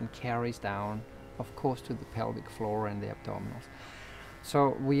torso and carries down, of course, to the pelvic floor and the abdominals.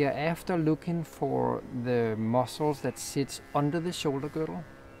 So we are after looking for the muscles that sits under the shoulder girdle,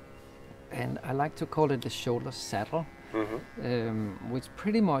 and I like to call it the shoulder saddle, which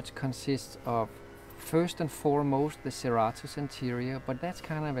pretty much consists of, first and foremost, the serratus anterior, but that's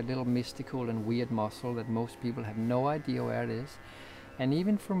kind of a little mystical and weird muscle that most people have no idea where it is. And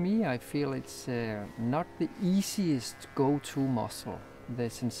even for me, I feel it's not the easiest go-to muscle. The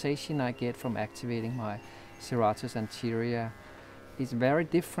sensation I get from activating my serratus anterior is very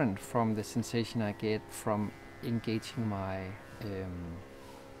different from the sensation I get from engaging my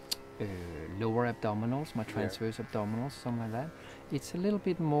lower abdominals, my transverse abdominals, something like that. It's a little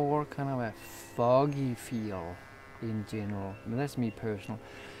bit more kind of a foggy feel in general. That's me personal.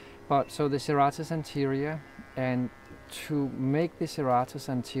 But so the serratus anterior, and to make the serratus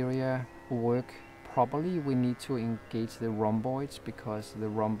anterior work properly, we need to engage the rhomboids, because the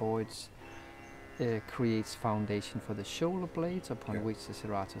rhomboids creates foundation for the shoulder blades upon which the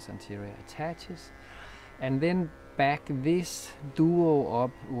serratus anterior attaches. And then back this duo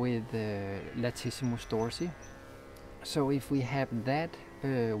up with latissimus dorsi. So if we have that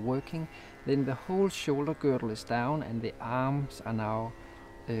working, then the whole shoulder girdle is down and the arms are now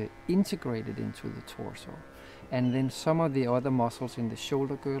integrated into the torso. And then some of the other muscles in the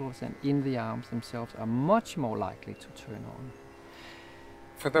shoulder girdles and in the arms themselves are much more likely to turn on.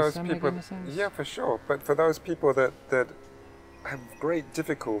 For those people, yeah, for sure. But for those people that have great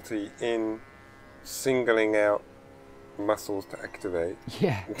difficulty in singling out muscles to activate,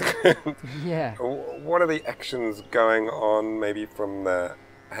 yeah, what are the actions going on, maybe from the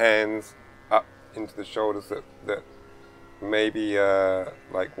hands up into the shoulders, that maybe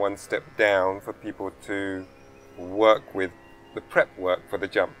like one step down for people to work with the prep work for the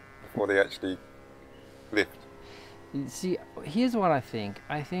jump before they actually lift? See, here's what I think.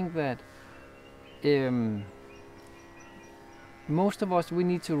 I think that most of us, we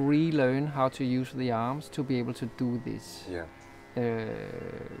need to relearn how to use the arms to be able to do this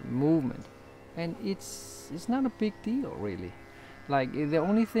movement. And it's not a big deal, really. Like, the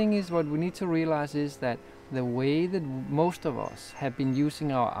only thing is, what we need to realize is that the way that most of us have been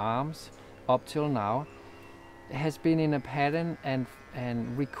using our arms up till now has been in a pattern and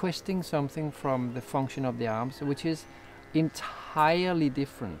requesting something from the function of the arms, which is entirely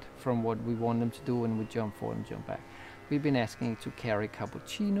different from what we want them to do when we jump forward and jump back. We've been asking to carry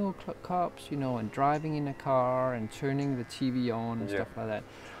cappuccino cups, you know, and driving in a car and turning the TV on and stuff like that.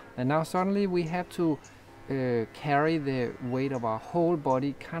 And now suddenly we have to carry the weight of our whole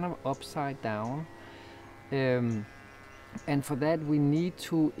body kind of upside down. And for that we need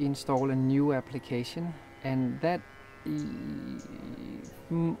to install a new application, and that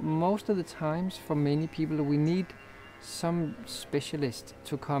most of the times for many people we need some specialist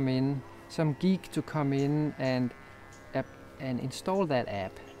to come in, some geek to come in and install that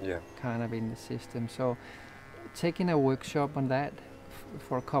app kind of in the system. So taking a workshop on that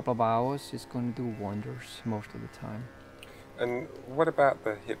for a couple of hours is going to do wonders most of the time. And what about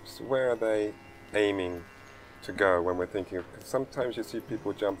the hips? Where are they aiming to go when we're thinking of, sometimes you see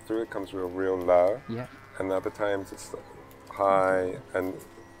people jump through, it comes real low, and other times it's high and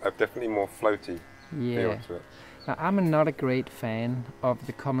definitely more floaty. feel to it. Now, I'm not a great fan of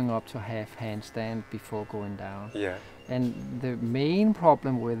the coming up to half handstand before going down. Yeah. And the main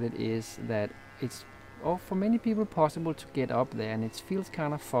problem with it is that it's, for many people, possible to get up there, and it feels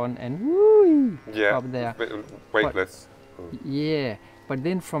kind of fun and woo up there. A bit weightless. Yeah, but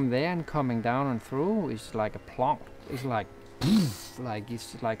then from there and coming down and through is like a plonk. It's like,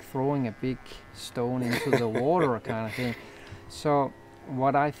 it's like throwing a big stone into the water kind of thing. So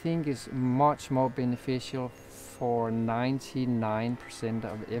what I think is much more beneficial for 99%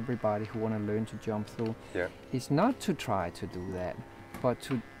 of everybody who want to learn to jump through is not to try to do that, but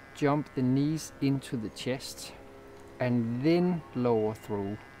to jump the knees into the chest and then lower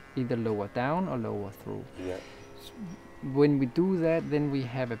through, either lower down or lower through. Yeah. When we do that, then we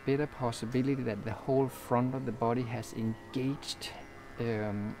have a better possibility that the whole front of the body has engaged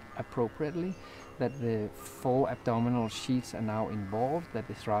appropriately, that the 4 abdominal sheaths are now involved, that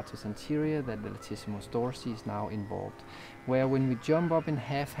the serratus anterior, that the latissimus dorsi is now involved. Where when we jump up in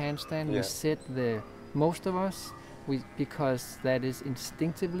half handstand, we set most of us, because that is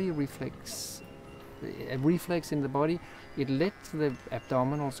instinctively a reflex in the body, it lets the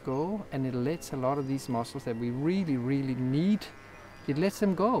abdominals go, and it lets a lot of these muscles that we really, really need, it lets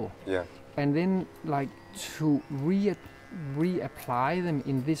them go. Yeah. And then, like, to reapply them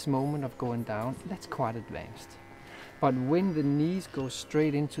in this moment of going down, that's quite advanced. But when the knees go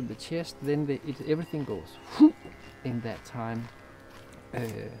straight into the chest, then everything goes whoop in that time.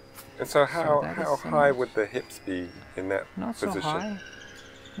 And so how high would the hips be in that position?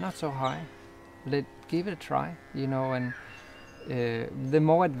 Not so high. Give it a try, you know, and the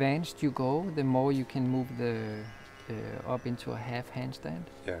more advanced you go, the more you can move the up into a half handstand.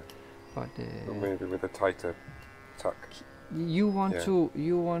 Yeah. But maybe with a tighter tuck. You want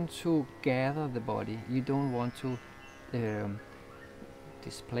to gather the body. You don't want to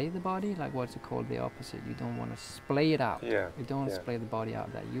display the body, like what's it called, the opposite. You don't want to splay it out. Yeah. You don't want to splay the body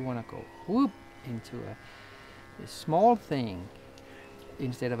out. That you want to go whoop into a small thing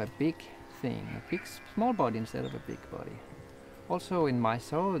instead of a big thing, small body instead of a big body. Also in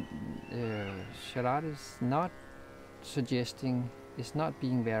Mysore, Sharad is not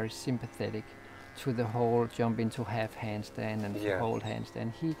being very sympathetic to the whole jump into half handstand and hold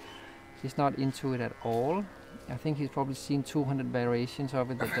handstand. He's not into it at all. I think he's probably seen 200 variations of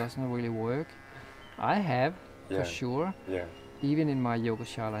it that doesn't really work. I have, for sure. Yeah. Even in my yoga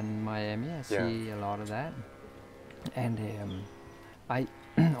shala in Miami, I see a lot of that. And I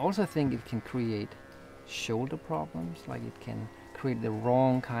also think it can create shoulder problems, like it can create the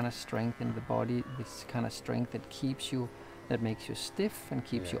wrong kind of strength in the body, this kind of strength that makes you stiff and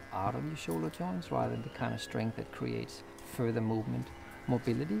keeps you out of your shoulder joints, rather than the kind of strength that creates further movement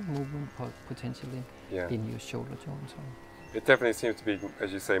potentially in your shoulder joints. It definitely seems to be,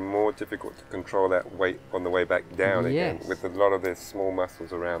 as you say, more difficult to control that weight on the way back down again, with a lot of the small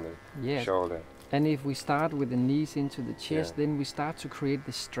muscles around the shoulder. And if we start with the knees into the chest, then we start to create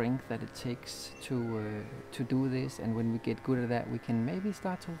the strength that it takes to do this. And when we get good at that, we can maybe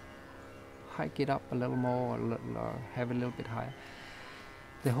start to hike it up a little more, or have a little bit higher.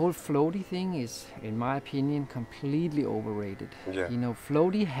 The whole floaty thing is, in my opinion, completely overrated. Yeah. You know,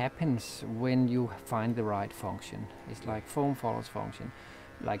 floaty happens when you find the right function. It's like foam follows function.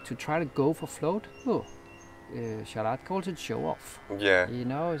 Like to try to go for float, Sharad calls it show off. Yeah. You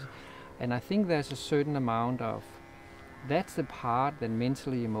know, and I think there's a certain amount of, that's the part that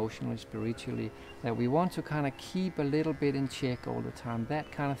mentally, emotionally, spiritually, that we want to kind of keep a little bit in check all the time.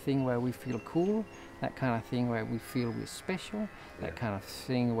 That kind of thing where we feel cool, that kind of thing where we feel we're special, that kind of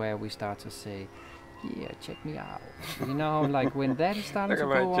thing where we start to say, yeah, check me out. You know, like when that is starting to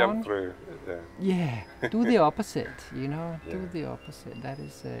go jump on. Through. Do the opposite, you know, do the opposite. That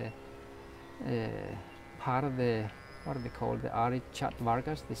is part of the, what are they called, the Arichat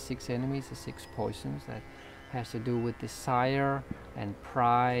Vargas, the 6 enemies, the 6 poisons, that has to do with desire and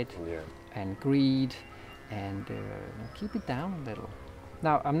pride and greed, and keep it down a little.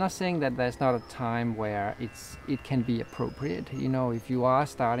 Now, I'm not saying that there's not a time where it can be appropriate. You know, if you are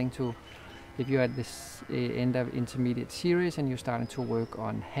if you're at this end of intermediate series and you're starting to work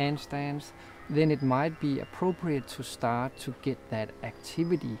on handstands, then it might be appropriate to start to get that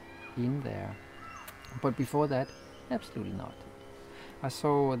activity in there. But before that, absolutely not. I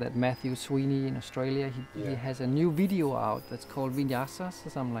saw that Matthew Sweeney in Australia, he has a new video out that's called Vinyasas or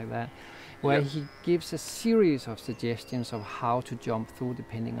something like that, where he gives a series of suggestions of how to jump through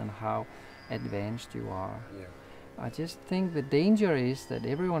depending on how advanced you are. I just think the danger is that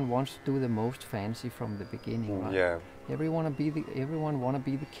everyone wants to do the most fancy from the beginning. Right? Everyone want to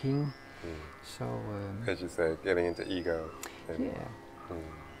be the king. So as you say, getting into ego.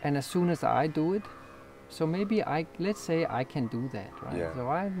 And as soon as I do it, So maybe let's say I can do that, right? Yeah. So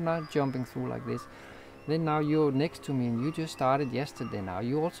I'm not jumping through like this. Then now you're next to me and you just started yesterday. Now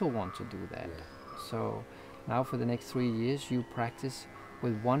you also want to do that. Yeah. So now for the next 3 years you practice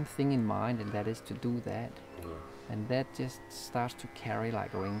with one thing in mind, and that is to do that. Yeah. And that just starts to carry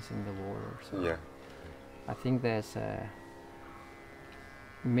like rings in the water. So Yeah. I think there's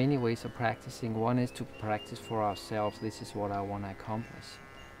many ways of practicing. One is to practice for ourselves. This is what I want to accomplish.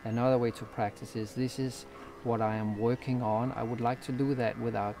 Another way to practice is this is what I am working on. I would like to do that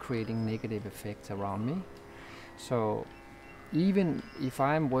without creating negative effects around me. So even if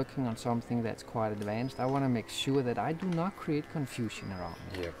I'm working on something that's quite advanced, I want to make sure that I do not create confusion around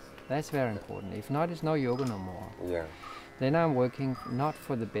me. Yes. That's very important. If not, it's no yoga no more. Yeah. Then I'm working not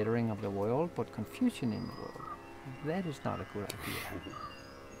for the bettering of the world, but confusion in the world. That is not a good idea.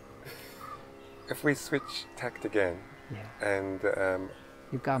 If we switch tact again, Yeah. and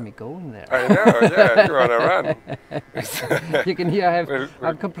You got me going there. I know, yeah, you're on a run. You can hear We're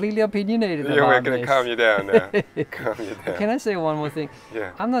I'm completely opinionated Yeah, about we're going this. to calm you down now. Calm you down. Can I say one more thing?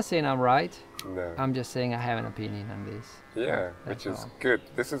 Yeah. I'm not saying I'm right. No. I'm just saying I have an opinion on this. Yeah, That's which is all. good.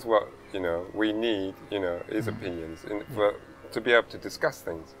 This is what, we need, is opinions to be able to discuss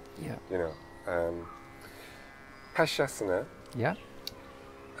things, Yeah. Pashasana, Yeah.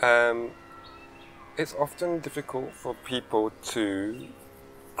 it's often difficult for people to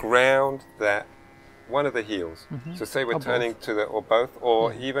ground that one of the heels. Mhm. So say we're Or turning both. to or both,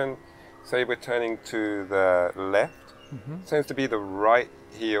 or Yeah. even say we're turning to the left. Mhm. Seems to be the right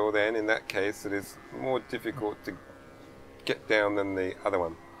heel then, in that case, it is more difficult to get down than the other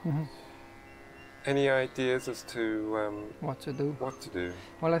one. Mhm. Any ideas as to What to do? what to do?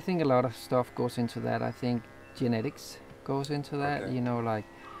 Well, I think a lot of stuff goes into that. I think genetics goes into that. Okay. Like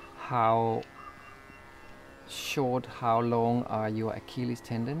how short, how long are your Achilles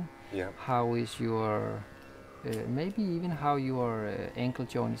tendon? Yeah. How is your, maybe even how your ankle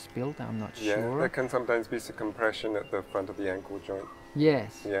joint is built, I'm not Yeah, sure. there can sometimes be some compression at the front of the ankle joint.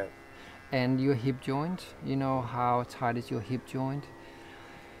 Yes. Yeah. And your hip joint, how tight is your hip joint?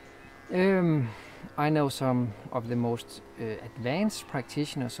 I know some of the most advanced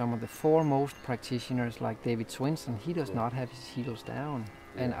practitioners, some of the foremost practitioners like David Swinson, he does not have his heels down.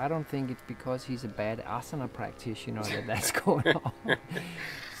 And I don't think it's because he's a bad asana practitioner that that's going on.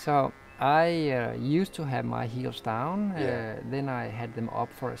 So I used to have my heels down, then I had them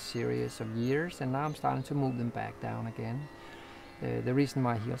up for a series of years, and now I'm starting to move them back down again. The reason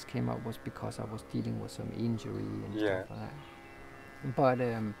my heels came up was because I was dealing with some injury and stuff like that. But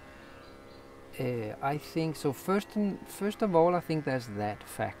I think so. First of all, I think there's that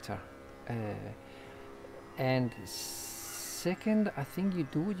factor, and second, I think you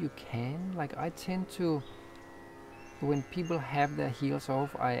do what you can. Like I tend to, when people have their heels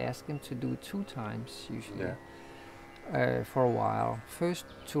off, I ask them to do it 2 times usually. For a while. First,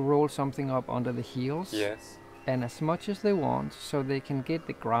 to roll something up under the heels. Yes. And as much as they want, so they can get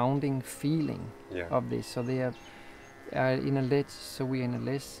the grounding feeling of this. So they are in a we're in a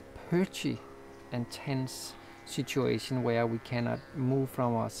less perchy and tense situation where we cannot move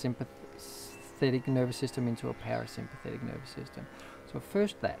from our sympathetic nervous system into a parasympathetic nervous system. So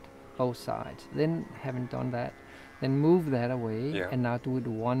first that, both sides. Then having done that, then move that away and now do it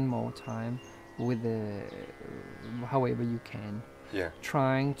one more time with however you can. Yeah.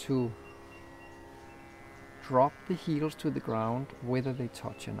 Trying to drop the heels to the ground whether they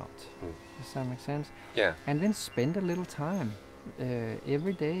touch or not. Does that make sense? Yeah. And then spend a little time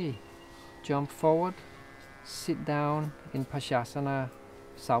every day. Jump forward, sit down in Pashasana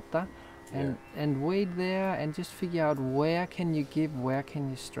Sapta and wait there and just figure out where can you give, where can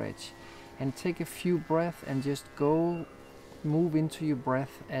you stretch. And take a few breaths and just go move into your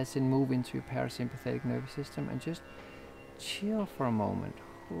breath as in move into your parasympathetic nervous system and just chill for a moment.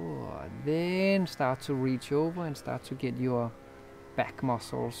 Then start to reach over and start to get your back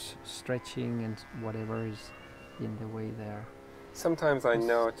muscles stretching and whatever is in the way there. Sometimes I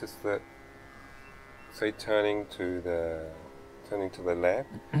notice that, say, turning to the left,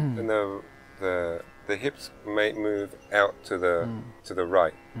 and the hips may move out to the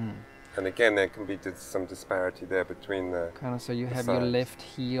right. And again, there can be some disparity there between the kind of. So you have sides. your left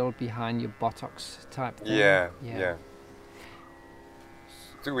heel behind your buttocks type thing. Yeah.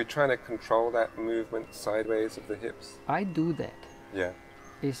 Do we try to control that movement sideways of the hips? I do that. Yeah.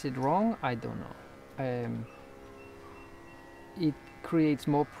 Is it wrong? I don't know. It creates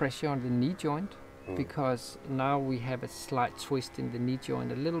more pressure on the knee joint because now we have a slight twist in the knee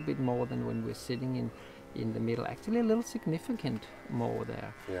joint, a little bit more than when we're sitting in the middle, actually a little significant more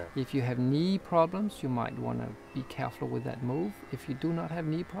there. Yeah. If you have knee problems, you might want to be careful with that move. If you do not have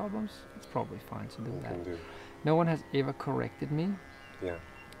knee problems, it's probably fine to do that. No one has ever corrected me. Yeah.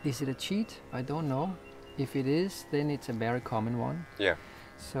 Is it a cheat? I don't know. If it is, then it's a very common one. Yeah.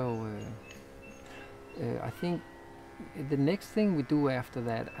 So I think the next thing we do after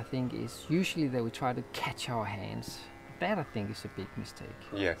that, I think, is usually that we try to catch our hands. That I think is a big mistake.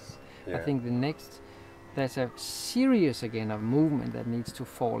 Yes. Yeah. I think the next, there's a series again of movement that needs to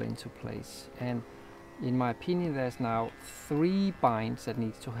fall into place. And in my opinion, there's now 3 binds that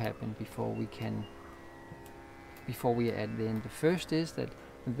needs to happen before we add the end. The first is that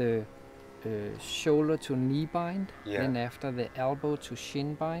the shoulder to knee bind, then after the elbow to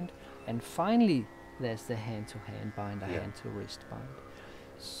shin bind, and finally there's the hand to hand bind, hand to wrist bind.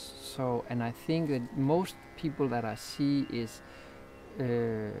 So, and I think that most people that I see is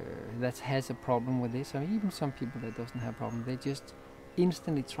that has a problem with this, or even some people that doesn't have a problem, they just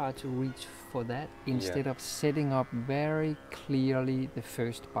instantly try to reach for that instead of setting up very clearly the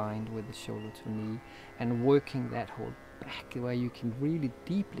first bind with the shoulder to knee and working that whole back where you can really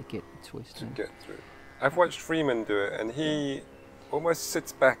deeply get the twist to in. get through. I've watched Freeman do it, and he almost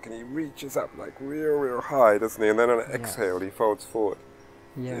sits back and he reaches up like real high, doesn't he? And then on an exhale he folds forward.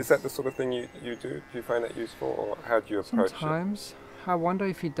 Yes. Is that the sort of thing you do? Do you find that useful, or how do you approach Sometimes. I wonder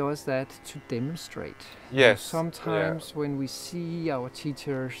if he does that to demonstrate. Yes. Sometimes when we see our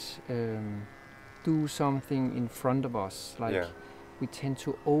teachers do something in front of us, like we tend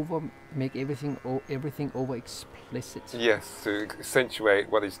to make everything over explicit. Yes, to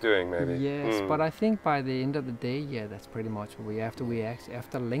accentuate what he's doing, maybe. Yes, but I think by the end of the day, that's pretty much what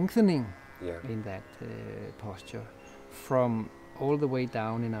after lengthening in that posture from all the way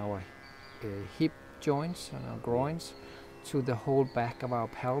down in our hip joints and our groins to the whole back of our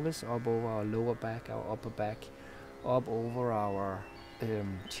pelvis, up over our lower back, our upper back, up over our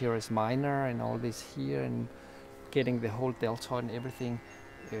teres minor and all this here, and getting the whole deltoid and everything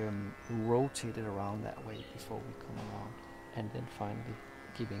rotated around that way before we come around, and then finally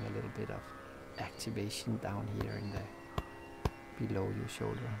giving a little bit of activation down here in the below your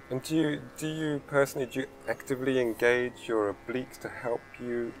shoulder. And do you personally actively engage your obliques to help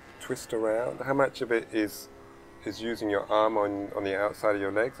you twist around? How much of it is using your arm on the outside of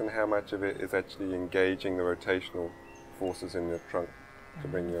your legs, and how much of it is actually engaging the rotational forces in your trunk to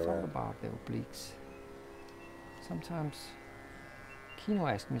bring you around? About the obliques. Sometimes Kino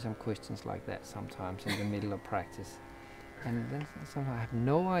asks me some questions like that sometimes in the middle of practice, and then sometimes I have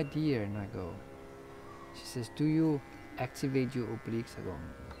no idea, and I go, she says, do you activate your obliques? I go,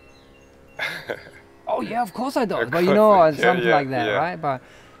 oh yeah, of course I do. But you know, something like that, right? But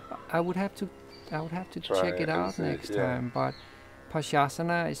I would have to check it out next time. But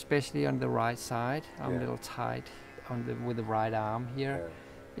Paschasana, especially on the right side, I'm a little tight with the right arm here.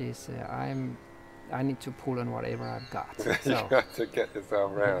 Is I need to pull on whatever I've got. So. You got to get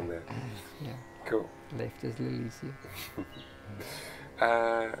yourself around there. Yeah. Cool. Left is a little easier.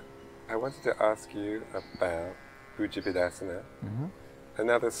 I wanted to ask you about Bujabidasana,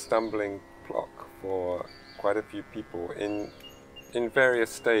 another stumbling block for quite a few people in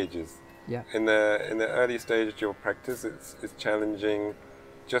various stages. Yeah. In the early stages of your practice, it's challenging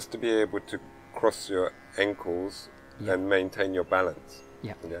just to be able to cross your ankles and maintain your balance.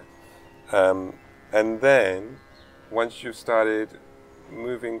 Yeah. And then once you've started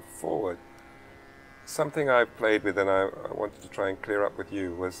moving forward, something I've played with and I wanted to try and clear up with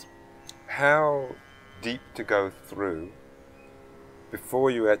you was how deep to go through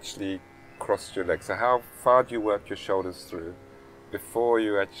before you actually cross your legs. So how far do you work your shoulders through before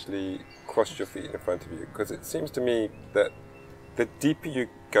you actually cross your feet in front of you? Because it seems to me that the deeper you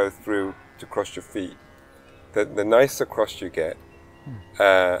go through to cross your feet, the nicer cross you get.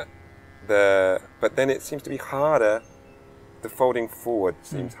 But then it seems to be harder. The folding forward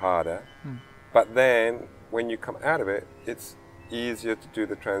seems harder. But then when you come out of it, it's easier to do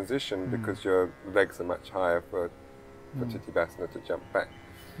the transition because your legs are much higher for Titibasana to jump back.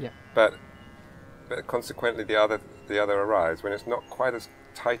 Yeah. But consequently, the other arrives. When it's not quite as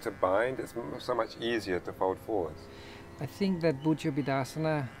tight a bind, it's so much easier to fold forwards. I think that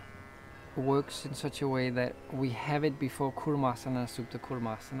Bujabidasana works in such a way that we have it before Kurmasana, Supta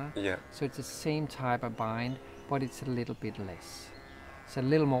Kurmasana. Yeah. So it's the same type of bind, but it's a little bit less. It's a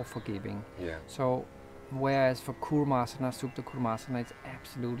little more forgiving. Yeah. So whereas for Kurmasana, Supta Kurmasana, it's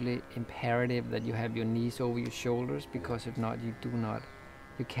absolutely imperative that you have your knees over your shoulders, because if not, you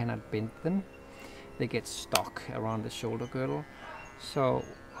cannot bend them. They get stuck around the shoulder girdle. So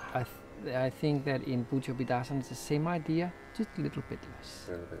I think that in Bujabidasana it's the same idea, just a little bit less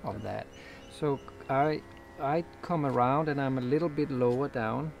of that. So I come around and I'm a little bit lower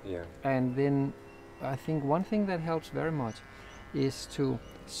down. Yeah. And then I think one thing that helps very much is to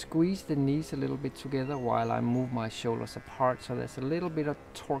squeeze the knees a little bit together while I move my shoulders apart. So there's a little bit of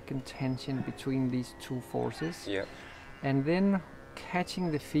torque and tension between these two forces. Yeah. And then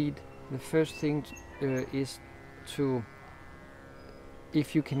catching the feet, the first thing is to,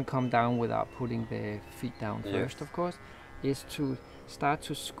 if you can come down without putting the feet down first, of course, is to start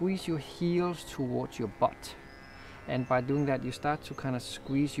to squeeze your heels towards your butt. And by doing that, you start to kind of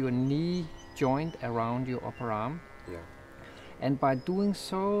squeeze your knee joint around your upper arm. Yeah. And by doing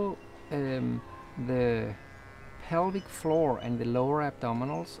so, the pelvic floor and the lower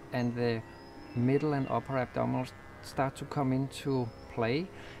abdominals and the middle and upper abdominals start to come into play,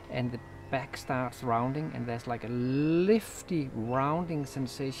 and the back starts rounding, and there's like a lifty rounding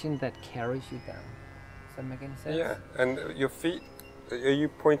sensation that carries you down. Does that make any sense? Yeah, and your feet, are you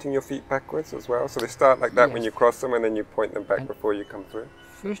pointing your feet backwards as well? So they start like that when you cross them, and then you point them back and before you come through?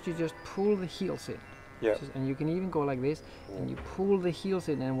 First you just pull the heels in. Yeah. And you can even go like this, and you pull the heels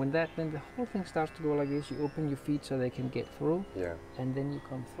in, and when that, then the whole thing starts to go like this. You open your feet so they can get through. Yeah. And then you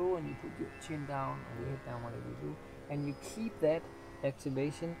come through and you put your chin down or your head down, whatever you do, and you keep that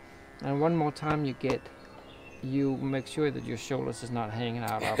activation. And one more time you make sure that your shoulders is not hanging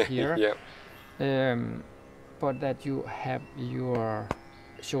out up here. Yeah. But that you have your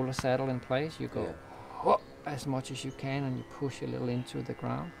shoulder saddle in place. You go as much as you can, and you push a little into the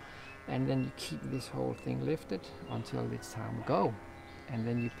ground. And then you keep this whole thing lifted until it's time to go. And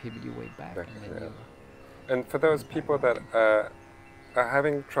then you pivot your way back. And for those people that are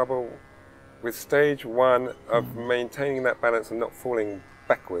having trouble with stage one of maintaining that balance and not falling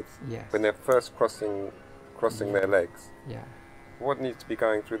backwards when they're first crossing their legs, what needs to be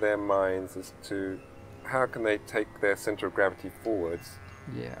going through their minds as to how can they take their center of gravity forwards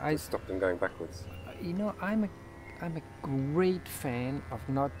to stop them going backwards? You know, I'm a great fan of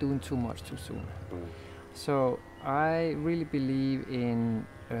not doing too much too soon. So I really believe in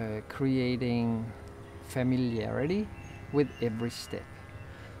creating familiarity with every step.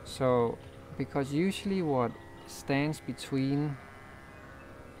 So, because usually what stands between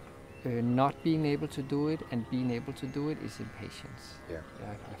not being able to do it and being able to do it is impatience.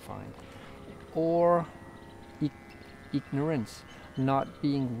 I find, or ignorance. Not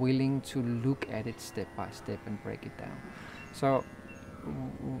being willing to look at it step by step and break it down. So,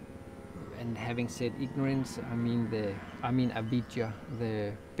 and having said ignorance, I mean avidya,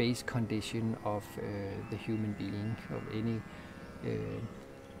 the base condition of the human being, of any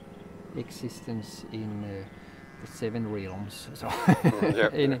existence in the 7 realms. So,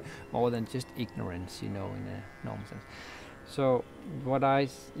 any more than just ignorance, in a normal sense. So, what I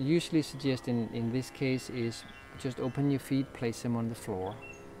usually suggest in this case is just open your feet, place them on the floor,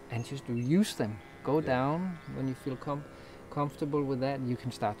 and just use them. Go down when you feel comfortable with that. You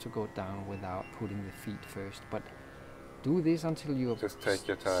can start to go down without putting the feet first, but do this until you're just take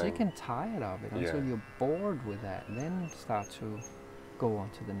your time. Sick and tired of it, until you're bored with that, and then start to go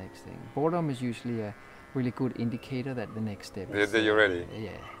on to the next thing. Boredom is usually a really good indicator that the next step is... You're ready?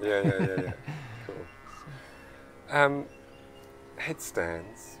 Yeah. Cool.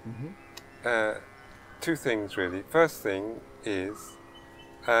 Headstands. 2 things really. First thing is,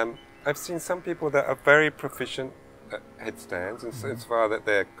 I've seen some people that are very proficient at headstands, and as far that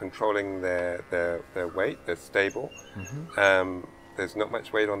they're controlling their weight, they're stable. There's not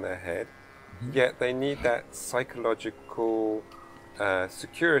much weight on their head, yet they need that psychological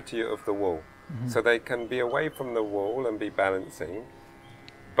security of the wall, so they can be away from the wall and be balancing.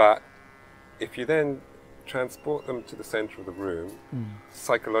 But if you then transport them to the center of the room,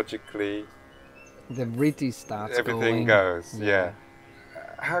 psychologically, the vritti starts everything going. Goes.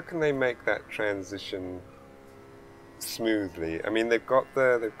 How can they make that transition smoothly? I mean, they've got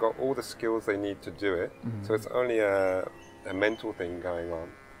all the skills they need to do it, so it's only a mental thing going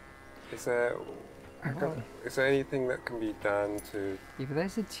on. Is there anything that can be done to... If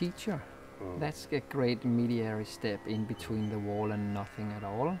there's a teacher, that's a great mediary step in between the wall and nothing at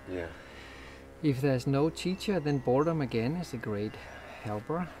all. If there's no teacher, then boredom again is a great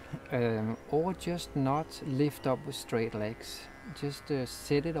helper, or just not lift up with straight legs. Just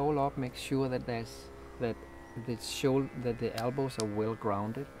set it all up. Make sure that the elbows are well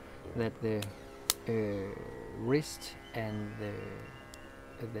grounded, that the wrist and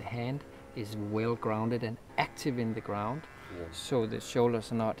the hand is well grounded and active in the ground. So the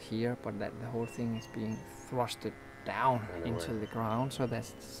shoulders are not here, but that the whole thing is being thrusted down into the ground. So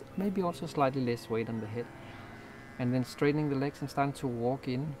that's maybe also slightly less weight on the head. And then straightening the legs and starting to walk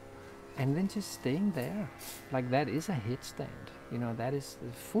in and then just staying there. Like that is a headstand. You know, that is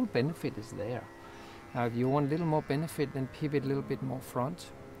the full benefit is there. Now, if you want a little more benefit, then pivot a little bit more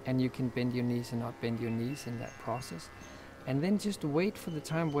front, and you can bend your knees and not bend your knees in that process. And then just wait for the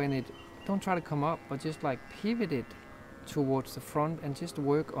time when it, don't try to come up, but just like pivot it towards the front and just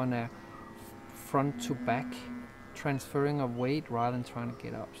work on a front to back transferring of weight rather than trying to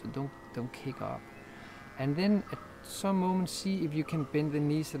get up. So don't kick up. And then at some moment see if you can bend the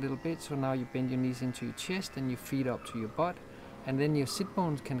knees a little bit. So now you bend your knees into your chest and your feet up to your butt. And then your sit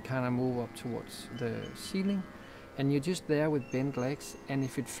bones can kind of move up towards the ceiling. And you're just there with bent legs. And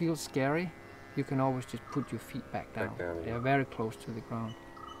if it feels scary, you can always just put your feet back down. They're very close to the ground.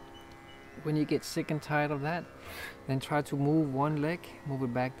 When you get sick and tired of that, then try to move one leg, move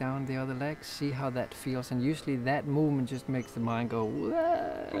it back down the other leg, see how that feels. And usually that movement just makes the mind go,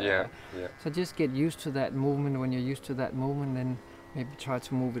 wah! Yeah. So just get used to that movement. When you're used to that movement, then maybe try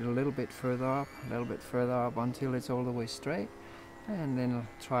to move it a little bit further up until it's all the way straight. And then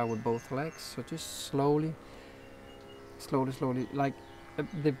try with both legs. So just slowly. Like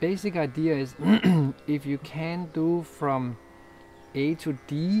the basic idea is if you can do from A to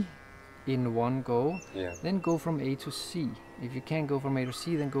D in one go, then go from A to C. If you can't go from A to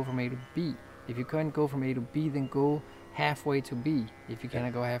C, then go from A to B. If you can't go from A to B, then go halfway to B. If you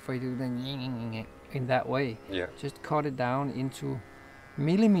cannot go halfway to, then in that way. Just cut it down into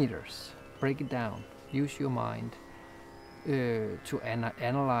millimeters. Break it down. Use your mind to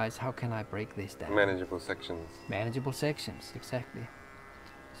analyze how can I break this down. Manageable sections. Manageable sections, exactly.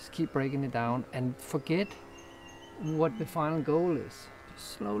 Just keep breaking it down and forget what the final goal is.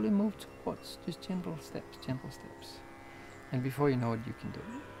 Just slowly move towards, just gentle steps. And before you know it, you can do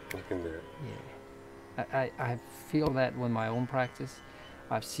it. You can do it. Yeah. I feel that with my own practice.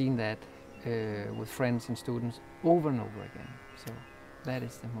 I've seen that with friends and students over and over again. So that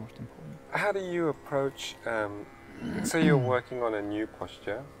is the most important. How do you approach, say you're working on a new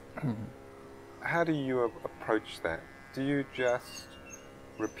posture, how do you approach that? Do you just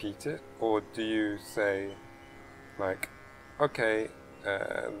repeat it, or do you say, like, okay,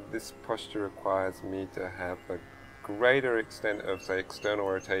 this posture requires me to have a greater extent of, say, external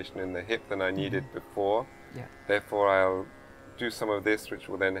rotation in the hip than I needed before. Therefore, I'll do some of this, which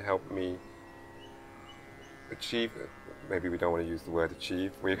will then help me achieve. Maybe we don't want to use the word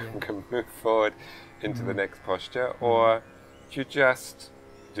achieve. We can move forward into the next posture, or do you just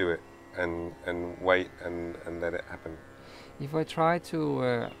do it and wait and let it happen? If I try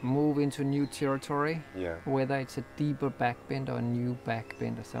to move into new territory, whether it's a deeper back bend or a new back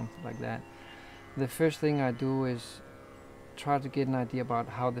bend or something like that, the first thing I do is try to get an idea about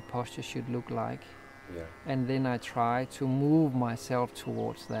how the posture should look like. And then I try to move myself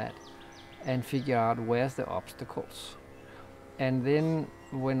towards that and figure out where's the obstacles. And then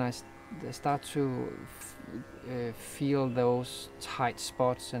when I start to feel those tight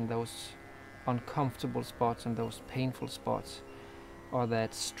spots and those uncomfortable spots and those painful spots, or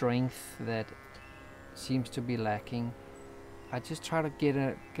that strength that seems to be lacking, I just try to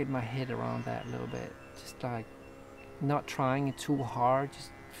get my head around that a little bit. Just like not trying it too hard, just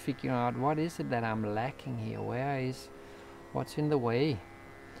figuring out what is it that I'm lacking here. What's in the way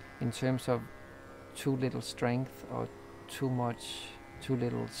in terms of too little strength or too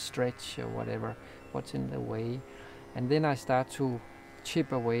little stretch or whatever. What's in the way? And then I start to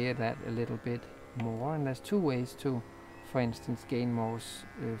chip away at that a little bit more. And there's two ways to, for instance, gain more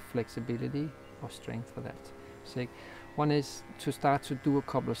flexibility or strength for that sake. One is to start to do a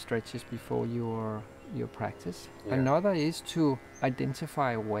couple of stretches before your practice. Another is to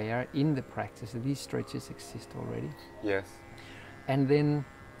identify where in the practice these stretches exist already. And then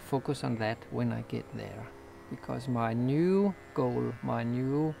focus on that when I get there. Because my new goal, my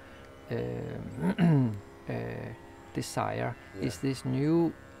new desire is this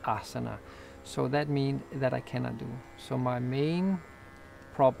new asana. So that means that I cannot do. So my main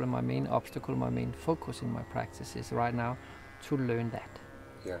problem, my main obstacle, my main focus in my practice is right now to learn that.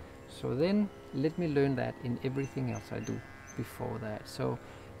 So then let me learn that in everything else I do before that. So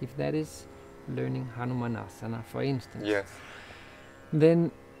if that is learning Hanumanasana, for instance, then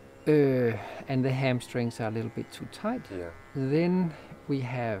and the hamstrings are a little bit too tight, then we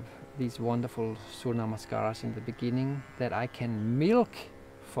have these wonderful Surya Namaskaras in the beginning that I can milk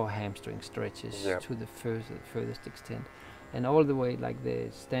for hamstring stretches to the furthest extent. And all the way, like the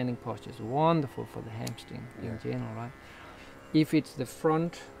standing posture is wonderful for the hamstring in general, right? If it's the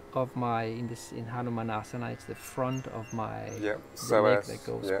front of my, in Hanumanasana, it's the front of my the leg that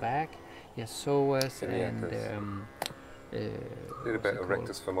goes back. Psoas and a little bit of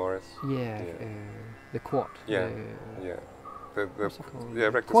rectus femoris. The quad. what's it called? Yeah,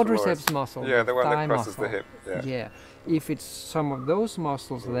 rectus Quadriceps femoris. muscle. Yeah, the one thigh that crosses muscle. the hip. Yeah. Yeah. If it's some of those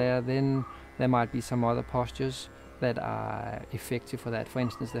muscles there, then there might be some other postures that are effective for that. For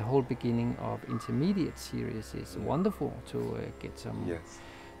instance, the whole beginning of intermediate series is wonderful to get some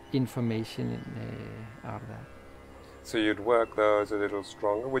information out of that. So you'd work those a little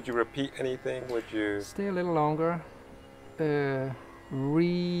stronger. Would you repeat anything? Would you stay a little longer?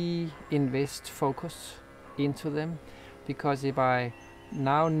 Reinvest focus into them, because if I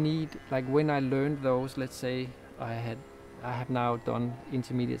now need, like when I learned those, let's say I have now done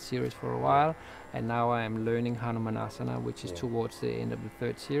intermediate series for a while, and now I am learning Hanumanasana, which is towards the end of the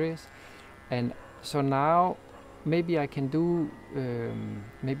third series, and so now maybe I can do,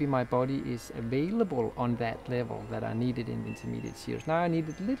 maybe my body is available on that level that I needed in the intermediate series. Now I need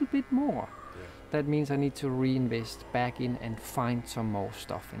a little bit more. That means I need to reinvest back in and find some more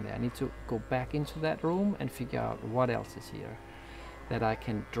stuff in there. I need to go back into that room and figure out what else is here that I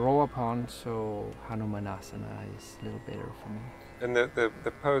can draw upon, so Hanumanasana is a little better for me. And the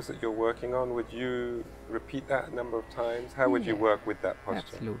pose that you're working on, would you repeat that a number of times? How would you work with that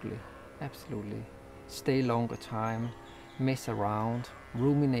posture? Absolutely. Stay longer time, mess around,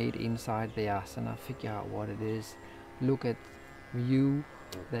 ruminate inside the asana, figure out what it is, look at you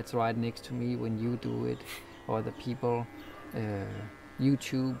that's right next to me when you do it, or the people,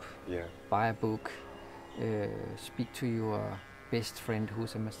 YouTube, buy a book, speak to your best friend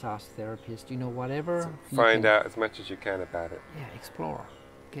who's a massage therapist, whatever. So find out as much as you can about it. Yeah, explore,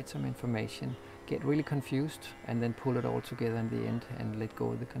 get some information, get really confused, and then pull it all together in the end and let go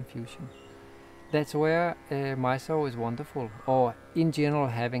of the confusion. That's where Mysore is wonderful, or in general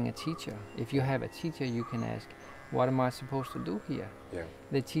having a teacher. If you have a teacher, you can ask, what am I supposed to do here? Yeah.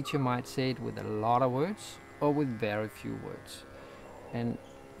 The teacher might say it with a lot of words or with very few words. And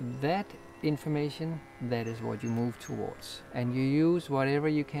that information, that is what you move towards. And you use whatever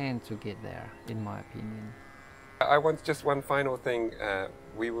you can to get there, in my opinion. I want just one final thing.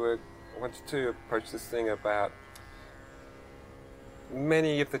 We wanted to approach this thing about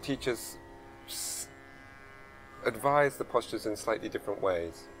many of the teachers advise the postures in slightly different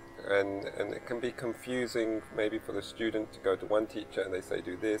ways. And it can be confusing maybe for the student to go to one teacher and they say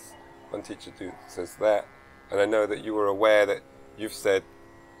do this, one teacher says that. And I know that you were aware that you've said,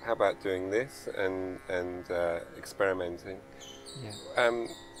 how about doing this and experimenting. Yeah.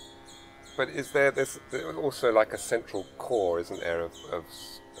 But is there's also like a central core, isn't there, of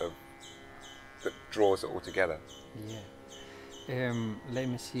that draws it all together? Yeah. Let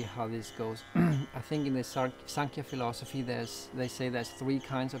me see how this goes. I think in the Sankhya philosophy they say there's three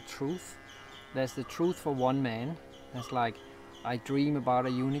kinds of truth. There's the truth for one man. That's like, I dream about a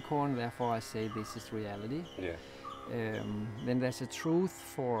unicorn, therefore I say this is reality. Yeah. Then there's a truth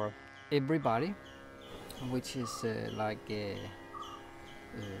for everybody, which is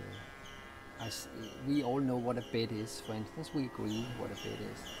we all know what a bed is, for instance. We agree what a bed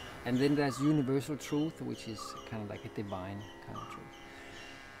is. And then there's universal truth, which is kind of like a divine kind of truth.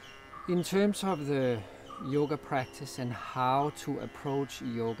 In terms of the yoga practice and how to approach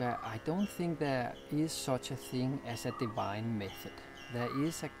yoga, I don't think there is such a thing as a divine method. There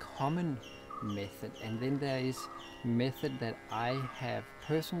is a common method, and then there is method that I have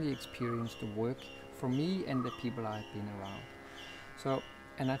personally experienced to work for me and the people I've been around. So,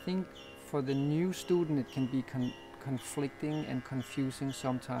 and I think for the new student it can be conflicting and confusing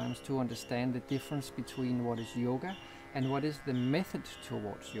sometimes to understand the difference between what is yoga and what is the method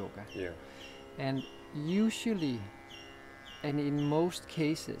towards yoga. Yeah. And usually, and in most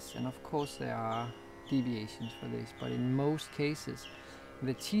cases, and of course there are deviations for this, but in most cases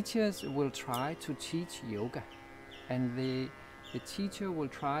the teachers will try to teach yoga, and the teacher will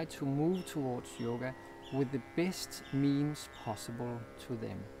try to move towards yoga with the best means possible to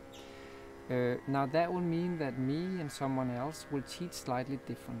them. Now that will mean that me and someone else will teach slightly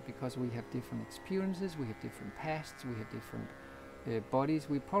different, because we have different experiences, we have different pasts, we have different bodies.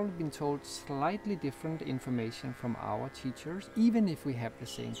 We've probably been told slightly different information from our teachers, even if we have the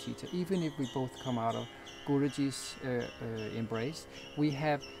same teacher, even if we both come out of Guruji's embrace. We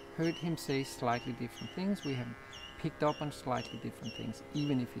have heard him say slightly different things, we have picked up on slightly different things,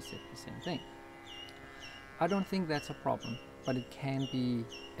 even if he said the same thing. I don't think that's a problem, but it can be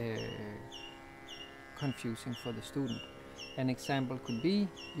confusing for the student. An example could be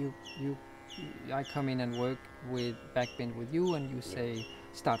I come in and work with backbend with you, and you say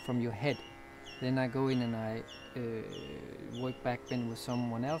start from your head. Then I go in and I work backbend with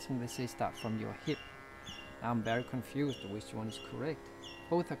someone else, and they say start from your hip. I'm very confused which one is correct.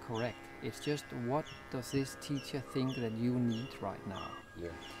 Both are correct. It's just, what does this teacher think that you need right now? Yeah.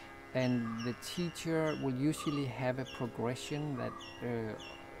 and the teacher will usually have a progression that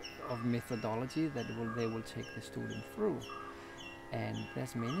of methodology that they will take the student through, and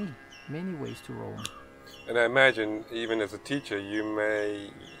there's many ways to roam. And I imagine even as a teacher you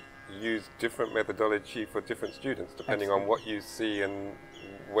may use different methodology for different students depending on what you see and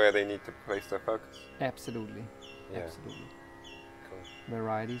where they need to place their focus. Absolutely. Yeah. Absolutely. Cool.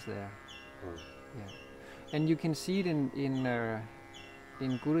 Varieties there. Mm. Yeah. And you can see it in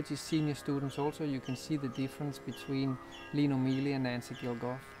Guruji's senior students also. You can see the difference between Lino Mealy and Nancy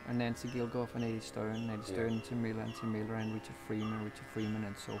Gilgoff and Eddie Stern, and Tim Miller, and Richard Freeman,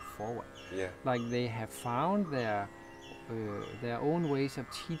 and so forward. Yeah. Like they have found their own ways of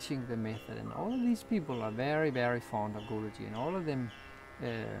teaching the method, and all of these people are very, very fond of Guruji, and all of them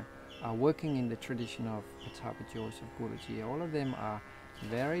are working in the tradition of Pattabhi Joseph Guruji. All of them are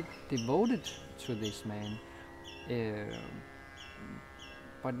very devoted to this man,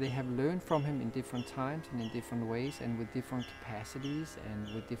 but they have learned from him in different times and in different ways and with different capacities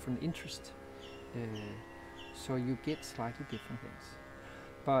and with different interests. So you get slightly different things.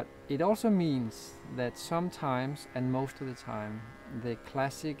 But it also means that sometimes, and most of the time, the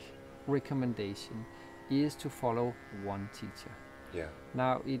classic recommendation is to follow one teacher. Yeah.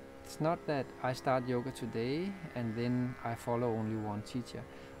 Now, it's not that I start yoga today and then I follow only one teacher.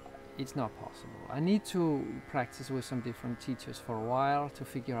 It's not possible. I need to practice with some different teachers for a while to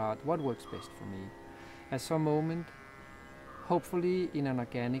figure out what works best for me. At some moment, hopefully in an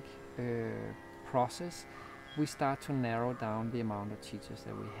organic process, we start to narrow down the amount of teachers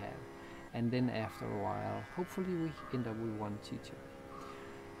that we have. And then after a while, hopefully we end up with one teacher.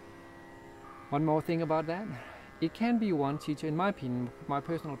 One more thing about that. It can be one teacher, in my opinion, my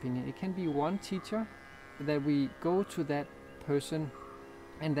personal opinion, it can be one teacher that we go to that person,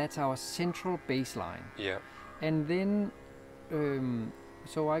 and that's our central baseline. Yeah. And then,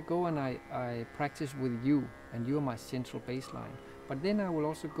 so I go and I practice with you, and you are my central baseline. But then I will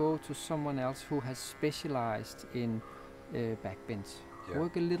also go to someone else who has specialized in backbends. Yeah.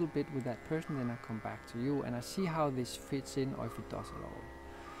 Work a little bit with that person, then I come back to you, and I see how this fits in, or if it does at all.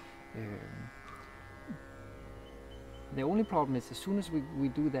 The only problem is as soon as we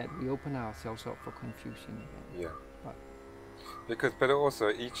do that, we open ourselves up for confusion again. Yeah. But But also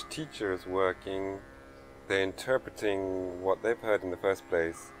each teacher is working, they're interpreting what they've heard in the first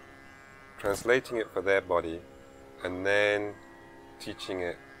place, translating it for their body, and then teaching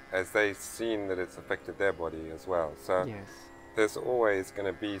it as they've seen that it's affected their body as well. So yes. There's always going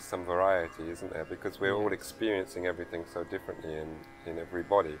to be some variety, isn't there? Because we're all Yes. experiencing everything so differently in every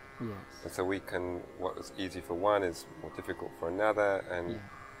body. Yes. And so what was easy for one is more difficult for another,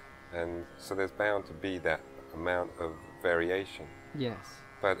 and so there's bound to be that amount of variation. Yes.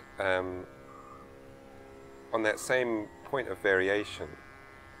 But on that same point of variation,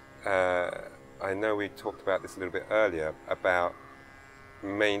 I know we talked about this a little bit earlier about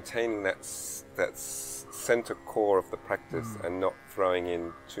maintaining that center core of the practice and not throwing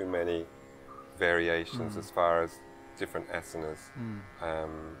in too many variations as far as different asanas,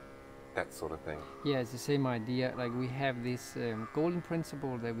 that sort of thing. Yeah, it's the same idea. Like we have this golden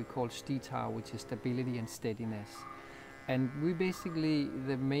principle that we call Sthita, which is stability and steadiness. And we basically,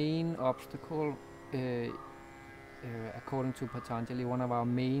 the main obstacle, according to Patanjali, one of our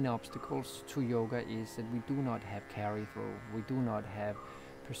main obstacles to yoga is that we do not have carry through. We do not have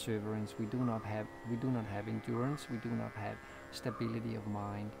perseverance. We do not have endurance. We do not have stability of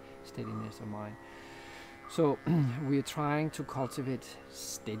mind, steadiness of mind. So we are trying to cultivate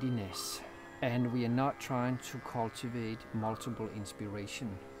steadiness, and we are not trying to cultivate multiple inspiration.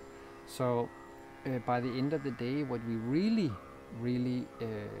 So by the end of the day, what we really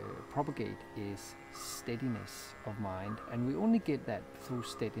propagate is steadiness of mind, and we only get that through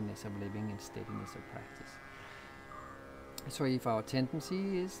steadiness of living and steadiness of practice. So if our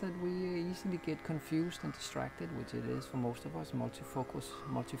tendency is that we easily get confused and distracted, which it is for most of us,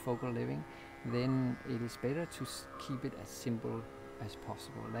 multifocal living, then it is better to keep it as simple as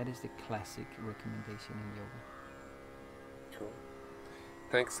possible. That is the classic recommendation in yoga. Cool.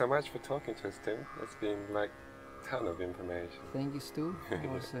 Thanks so much for talking to us, Tim. It's been like a ton of information. Thank you, Stu. It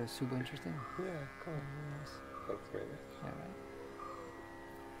was super interesting. Yeah, cool. Very nice. Thanks very much. All right.